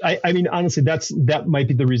mean, honestly, that might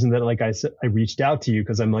be the reason that, like I said, I reached out to you,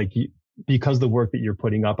 because I'm like, because the work that you're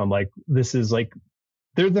putting up, I'm like, this is like,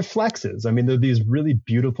 they're the flexes. I mean, they're these really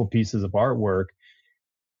beautiful pieces of artwork,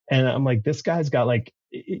 and I'm like, this guy's got like,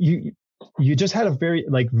 you just had a very,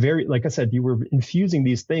 like I said, you were infusing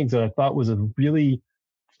these things that I thought was a really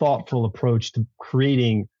thoughtful approach to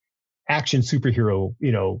creating action superhero,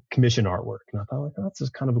 commission artwork. And I thought, like, oh, that's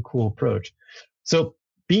just kind of a cool approach. So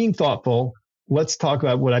being thoughtful, let's talk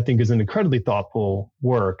about what I think is an incredibly thoughtful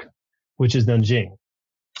work, which is Nanjing.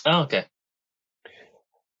 Oh, okay.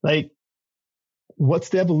 Like, what's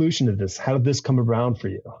the evolution of this? How did this come around for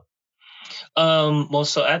you? Well,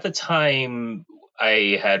 so at the time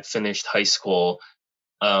I had finished high school,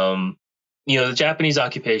 the Japanese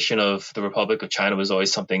occupation of the Republic of China was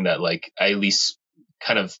always something that, like, I at least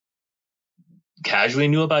kind of casually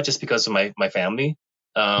knew about just because of my family.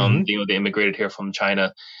 They immigrated here from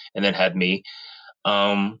China and then had me.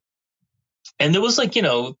 And there was like,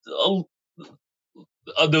 there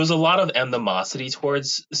was a lot of animosity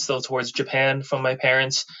towards Japan from my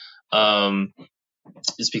parents.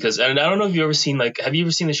 It's because, and I don't know if you've ever seen, like, have you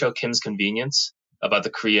ever seen the show Kim's Convenience about the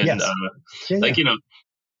Korean, Yes.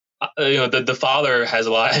 The father has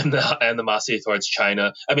a lot of animosity towards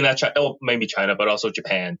China. I mean, not China, maybe China, but also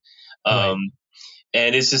Japan. Right.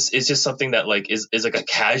 And it's just something that like is like a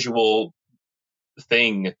casual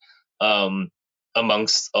thing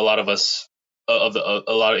amongst a lot of us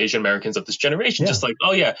a lot of Asian Americans of this generation. Yeah. Just like,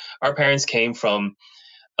 oh yeah, our parents came from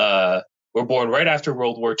were born right after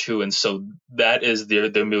World War II, and so that is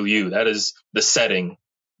their milieu. That is the setting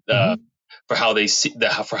for how they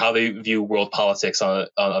view world politics on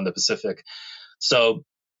the Pacific. So,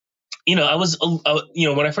 I was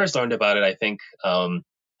when I first learned about it, I think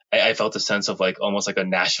I felt a sense of like almost like a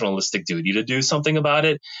nationalistic duty to do something about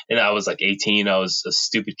it. And I was like 18. I was a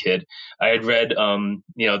stupid kid. I had read,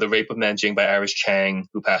 The Rape of Nanjing by Iris Chang,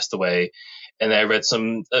 who passed away. And I read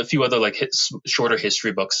a few other like shorter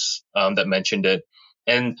history books that mentioned it.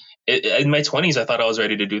 And in my 20s, I thought I was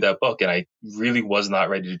ready to do that book. And I really was not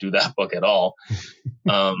ready to do that book at all.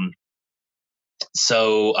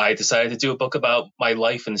 So I decided to do a book about my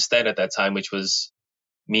life instead at that time, which was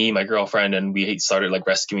me, my girlfriend, and we started like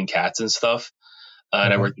rescuing cats and stuff.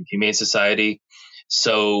 And I worked in Humane Society.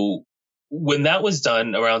 So when that was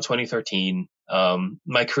done around 2013,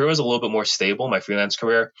 my career was a little bit more stable, my freelance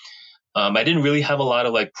career. I didn't really have a lot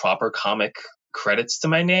of like proper comic credits to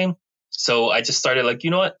my name. So I just started like,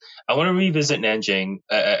 you know what? I want to revisit Nanjing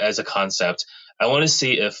as a concept. I want to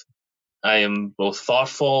see if I am both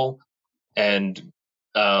thoughtful and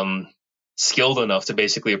skilled enough to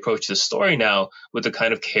basically approach the story now with the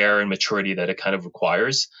kind of care and maturity that it kind of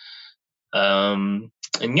requires. And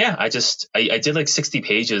yeah, I did like 60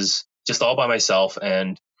 pages just all by myself,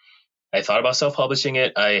 and I thought about self-publishing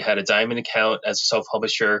it. I had a Diamond account as a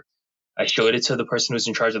self-publisher. I showed it to the person who was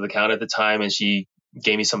in charge of the account at the time, and she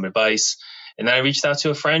gave me some advice. And then I reached out to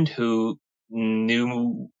a friend who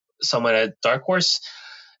knew someone at Dark Horse,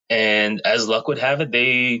 and as luck would have it,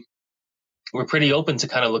 they were pretty open to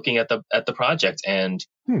kind of looking at the project. And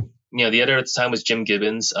you know, the editor at the time was Jim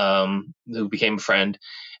Gibbons, who became a friend,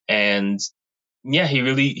 and yeah, he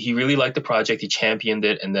really liked the project. He championed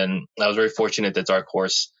it, and then I was very fortunate that Dark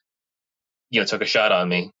Horse, you know, took a shot on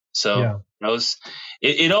me. So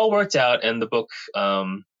it all worked out, and the book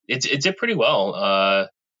it did pretty well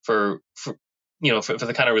for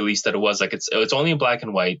the kind of release that it was. Like it's only in black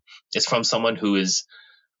and white. It's from someone who is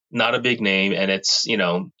not a big name, and it's, you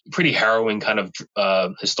know, pretty harrowing kind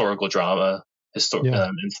of historical drama and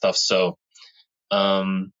stuff. So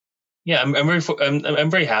yeah,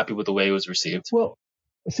 I'm very happy with the way it was received. Well,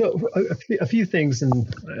 so a few things,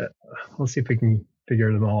 and let's see if we can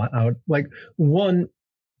figure them all out. Like, one,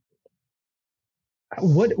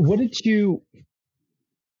 what did you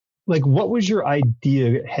like? What was your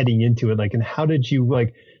idea heading into it? Like, and how did you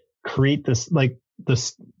like create this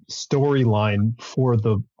storyline for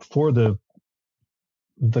the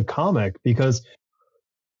comic? Because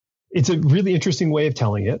it's a really interesting way of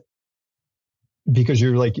telling it, because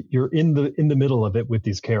you're in the middle of it with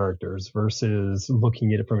these characters versus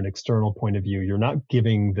looking at it from an external point of view. You're not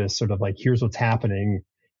giving this sort of like, here's what's happening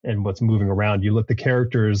and what's moving around. You let the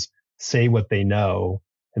characters say what they know,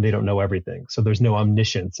 and they don't know everything. So there's no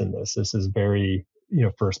omniscience in this. This is very, you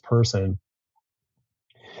know, first person.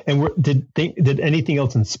 And did anything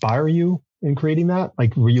else inspire you in creating that?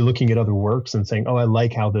 Like, were you looking at other works and saying, oh, I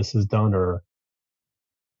like how this is done, or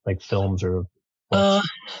like films or books?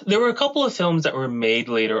 There were a couple of films that were made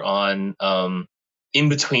later on, in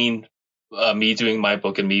between me doing my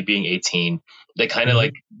book and me being 18. They kind of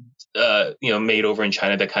like, you know, made over in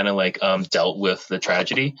China, that kind of like dealt with the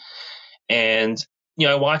tragedy. And, you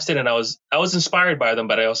know, I watched it and I was inspired by them,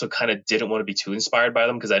 but I also kind of didn't want to be too inspired by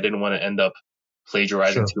them, because I didn't want to end up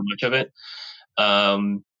plagiarizing too much of it.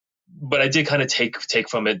 But I did kind of take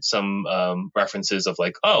from it some references of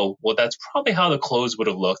like, oh, well, that's probably how the clothes would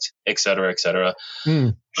have looked, et cetera, et cetera.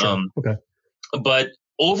 Okay. But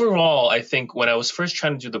overall, I think when I was first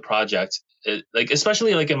trying to do the project, like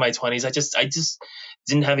especially like in my 20s, I just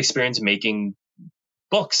didn't have experience making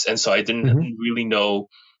books, and so I didn't really know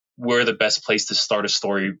where the best place to start a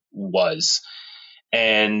story was.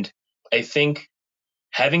 And I think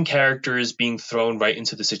having characters being thrown right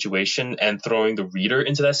into the situation and throwing the reader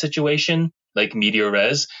into that situation, like media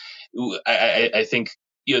res, I think,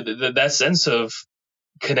 you know, that sense of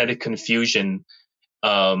kinetic confusion,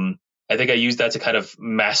 I think I used that to kind of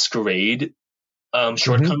masquerade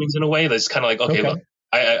shortcomings in a way. That's kind of like, okay, look,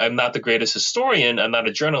 I'm not the greatest historian. I'm not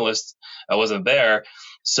a journalist. I wasn't there.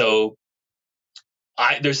 So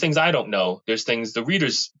there's things I don't know. There's things the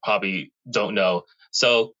readers probably don't know.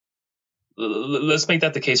 So let's make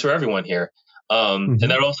that the case for everyone here. And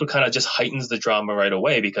that also kind of just heightens the drama right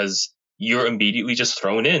away, because you're immediately just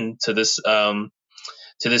thrown into this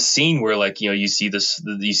scene where, like, you know, you see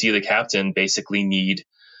the captain basically need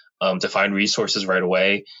to find resources right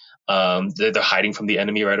away. They're hiding from the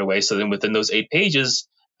enemy right away. So then within those 8 pages,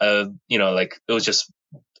 you know, like I just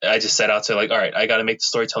set out to like, all right, I got to make the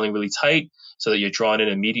storytelling really tight so that you're drawn in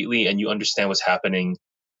immediately and you understand what's happening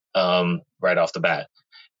right off the bat.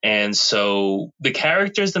 And so the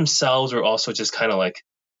characters themselves were also just kind of like,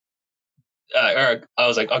 I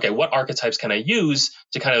was like, okay, what archetypes can I use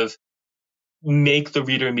to kind of make the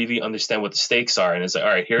reader immediately understand what the stakes are? And it's like, all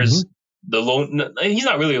right, here's the lone, he's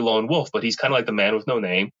not really a lone wolf, but he's kind of like the man with no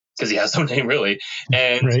name, because he has no name really.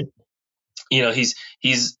 And, you know,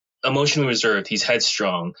 he's emotionally reserved. He's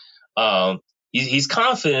headstrong. He's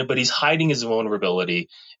confident, but he's hiding his vulnerability.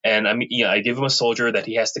 And I mean, you know, I give him a soldier that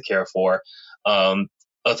he has to care for.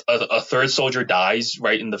 A third soldier dies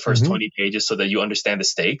right in the first 20 pages so that you understand the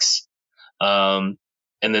stakes. And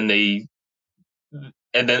then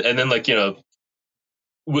like, you know,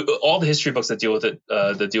 all the history books that deal with it,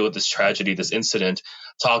 that deal with this tragedy, this incident,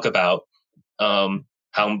 talk about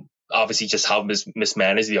how obviously just how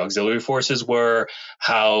mismanaged the auxiliary forces were,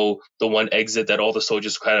 how the one exit that all the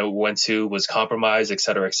soldiers kind of went to was compromised, et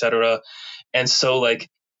cetera, et cetera. And so, like,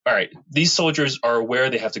 all right, these soldiers are aware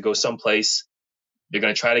they have to go someplace. They're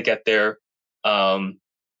going to try to get there.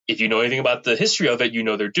 If you know anything about the history of it, you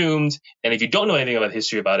know they're doomed. And if you don't know anything about the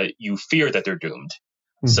history about it, you fear that they're doomed.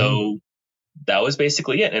 So that was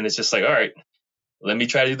basically it. And it's just like, all right, let me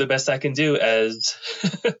try to do the best I can do. As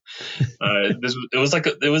it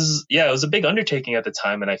was a big undertaking at the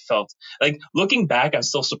time, and I felt like, looking back, I'm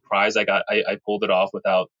still surprised I pulled it off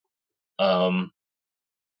without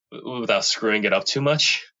screwing it up too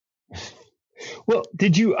much. Well,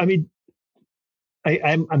 did you? I mean,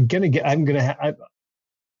 I'm gonna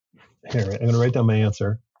write down my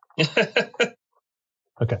answer.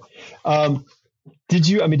 Okay. Did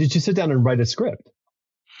you sit down and write a script?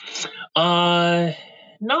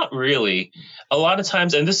 Not really. A lot of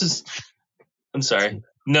times, and I'm sorry.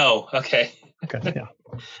 No. Okay. Okay. Yeah.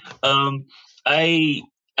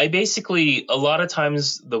 I basically, a lot of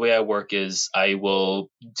times the way I work is I will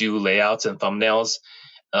do layouts and thumbnails.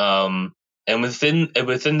 And within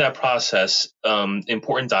that process,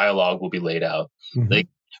 important dialogue will be laid out. Mm-hmm. Like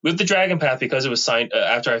with the Dragon Path, because it was signed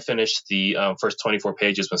after I finished the first 24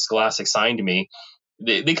 pages when Scholastic signed me,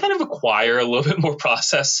 they kind of require a little bit more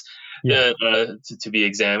process to be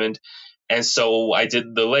examined. And so I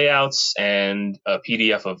did the layouts and a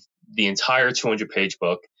PDF of the entire 200-page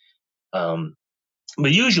book.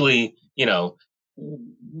 But usually, when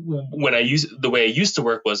the way I used to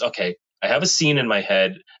work was, okay, I have a scene in my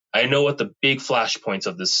head. I know what the big flashpoints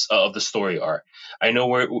of the story are. I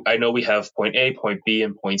know we have point A, point B,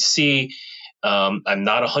 and point C. I'm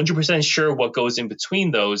not 100% sure what goes in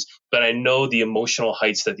between those, but I know the emotional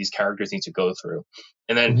heights that these characters need to go through.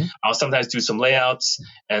 And then I'll sometimes do some layouts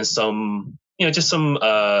and some, just some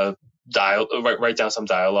write down some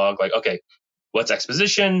dialogue, like, okay, what's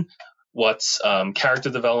exposition, what's character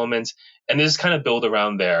development, and just kind of build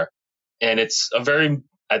around there. And it's a very,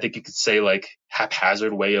 I think you could say, like,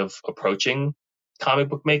 haphazard way of approaching comic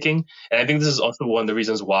book making. And I think this is also one of the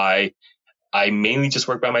reasons why I mainly just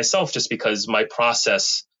work by myself, just because my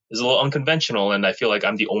process is a little unconventional, and I feel like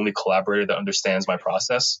I'm the only collaborator that understands my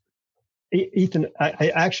process. Ethan,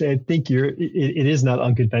 I think it is not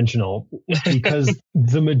unconventional, because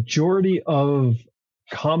the majority of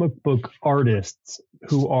comic book artists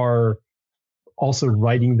who are also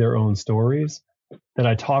writing their own stories that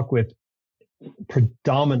I talk with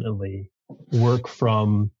predominantly work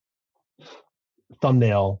from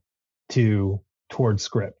thumbnail towards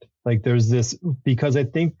script. Like, there's this, because I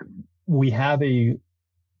think we have a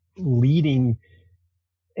leading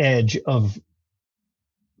edge of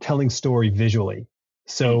telling story visually.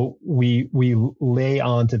 So we lay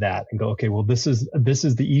onto that and go, okay, well, this is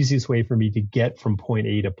the easiest way for me to get from point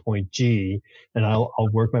A to point G, and I'll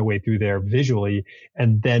work my way through there visually,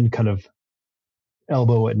 and then kind of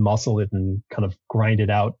elbow it and muscle it and kind of grind it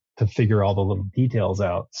out to figure all the little details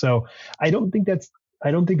out. So I don't think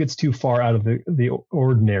it's too far out of the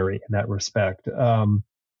ordinary in that respect.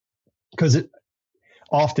 Because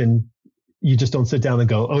often you just don't sit down and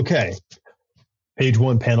go, okay, page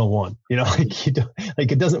 1, panel 1,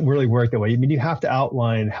 it doesn't really work that way. I mean, you have to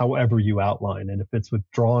outline however you outline. And if it's with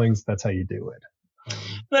drawings, that's how you do it.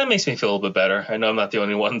 That makes me feel a little bit better. I know I'm not the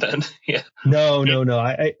only one then. Yeah. No.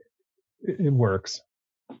 It works.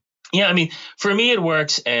 Yeah. I mean, for me, it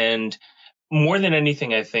works. And more than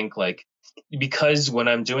anything, I think, like, because when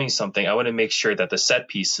I'm doing something, I want to make sure that the set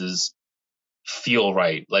pieces feel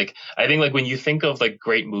right. Like, I think, like, when you think of, like,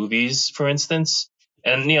 great movies, for instance,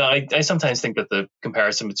 and, I sometimes think that the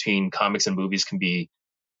comparison between comics and movies can be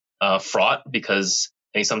fraught, because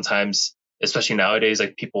I think sometimes, especially nowadays,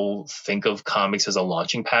 like, people think of comics as a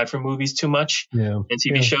launching pad for movies too much and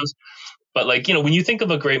TV shows. But, like, when you think of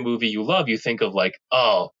a great movie you love, you think of, like,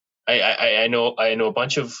 oh, I know a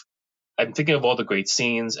bunch of, I'm thinking of all the great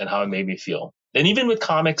scenes and how it made me feel. And even with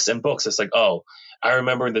comics and books, it's like, oh, I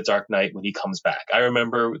remember The Dark Knight when he comes back. I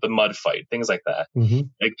remember the mud fight, things like that. Mm-hmm.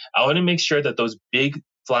 Like, I want to make sure that those big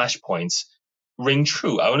flashpoints ring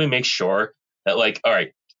true. I want to make sure that, like, all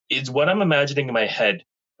right, it's what I'm imagining in my head.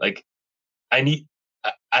 Like, I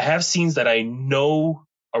have scenes that I know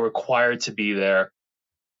are required to be there,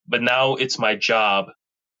 but now it's my job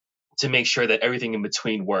to make sure that everything in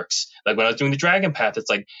between works. Like, when I was doing the Dragon Path, it's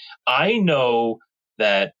like, I know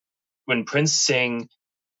that when Prince Sing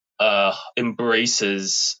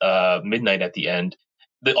embraces Midnight at the end,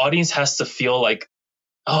 the audience has to feel like,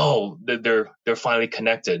 oh, they're finally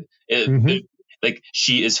connected. Like,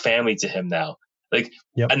 she is family to him now. Like,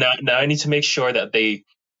 and now I need to make sure that they,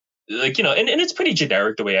 like, and it's pretty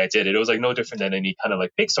generic the way I did it. It was, like, no different than any kind of,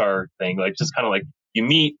 like, Pixar thing. Like, just kind of like, you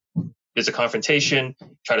meet, there's a confrontation,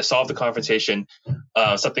 try to solve the confrontation,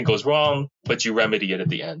 something goes wrong, but you remedy it at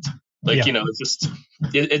the end. Like, it's just,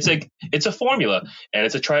 it's a formula, and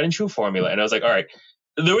it's a tried and true formula. And I was like, all right,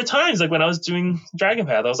 there were times, like, when I was doing Dragon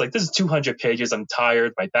Path, I was like, this is 200 pages. I'm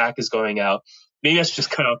tired. My back is going out. Maybe I should just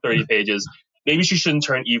cut out 30 pages. maybe she shouldn't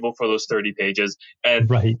turn evil for those 30 pages. And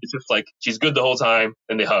Right. it's just like, she's good the whole time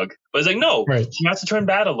and they hug. But it's like, no, Right. she has to turn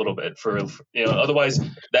bad a little bit for otherwise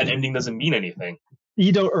that ending doesn't mean anything.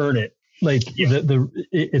 You don't earn it. Like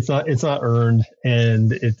it's not earned,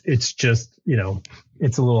 and it's just,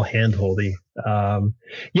 it's a little handholdy.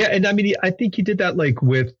 Yeah. And I mean, I think he did that like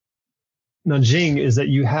with Nanjing, is that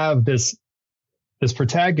you have this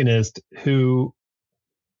protagonist who,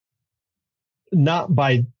 not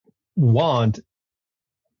by want,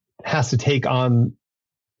 has to take on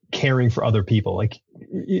caring for other people. Like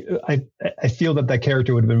I feel that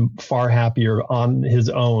character would have been far happier on his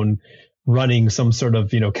own, running some sort of,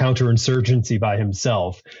 counterinsurgency by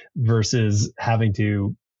himself, versus having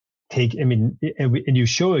to take, and you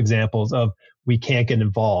show examples of, we can't get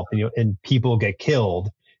involved, and people get killed,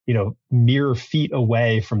 mere feet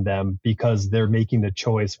away from them, because they're making the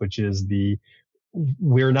choice, which is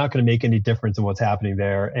we're not going to make any difference in what's happening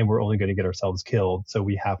there, and we're only going to get ourselves killed. So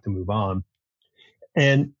we have to move on.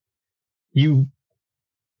 And you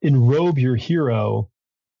enrobe your hero,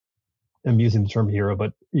 I'm using the term hero,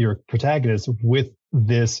 but your protagonist, with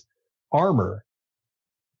this armor,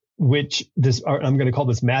 which I'm going to call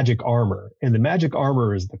this magic armor. And the magic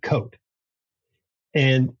armor is the coat.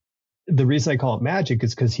 And the reason I call it magic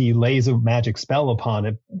is because he lays a magic spell upon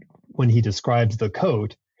it when he describes the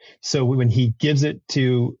coat. So when he gives it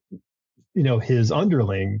to, his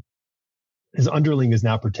underling is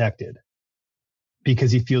now protected,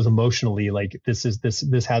 because he feels emotionally like this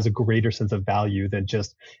has a greater sense of value than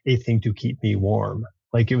just a thing to keep me warm.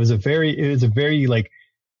 Like it was a very like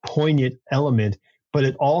poignant element, but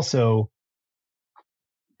it also,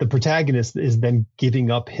 the protagonist is then giving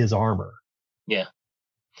up his armor. Yeah.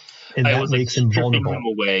 And that makes him vulnerable. Him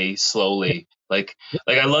away slowly. Like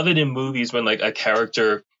I love it in movies when like a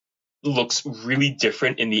character looks really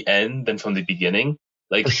different in the end than from the beginning.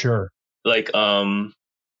 Like, for sure. Like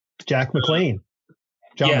Jack McClane.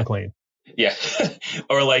 John McClane. Yeah.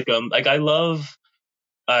 Or like I love,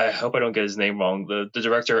 I hope I don't get his name wrong, the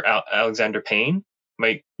director Alexander Payne.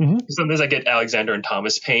 Sometimes I get Alexander and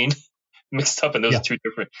Thomas Paine mixed up, and those are two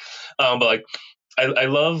different. But like I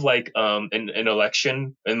love like an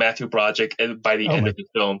election, and Matthew Broderick by the end of the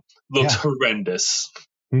film looks horrendous.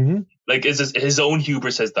 Mm-hmm. Like his own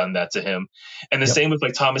hubris has done that to him. And the same with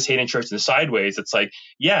like Thomas Hayden Church in Sideways. It's like,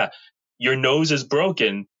 yeah, your nose is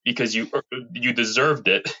broken because you deserved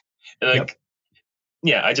it. And like,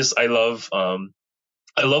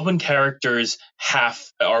 I love when characters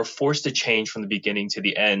are forced to change from the beginning to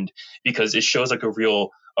the end, because it shows like a real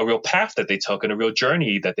path that they took and a real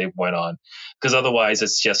journey that they went on. Because otherwise it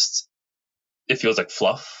feels like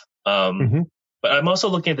fluff. But I'm also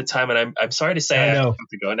looking at the time, and I'm sorry to say I have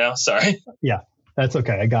to go now. Sorry. Yeah, that's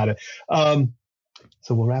okay. I got it.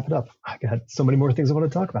 So we'll wrap it up. I got so many more things I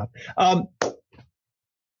want to talk about.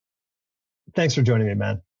 Thanks for joining me,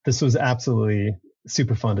 man. This was absolutely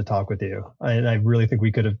super fun to talk with you. And I really think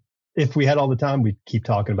we could have, if we had all the time, we'd keep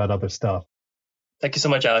talking about other stuff. Thank you so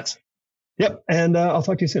much, Alex. Yep. And I'll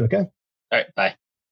talk to you soon. Okay. All right. Bye.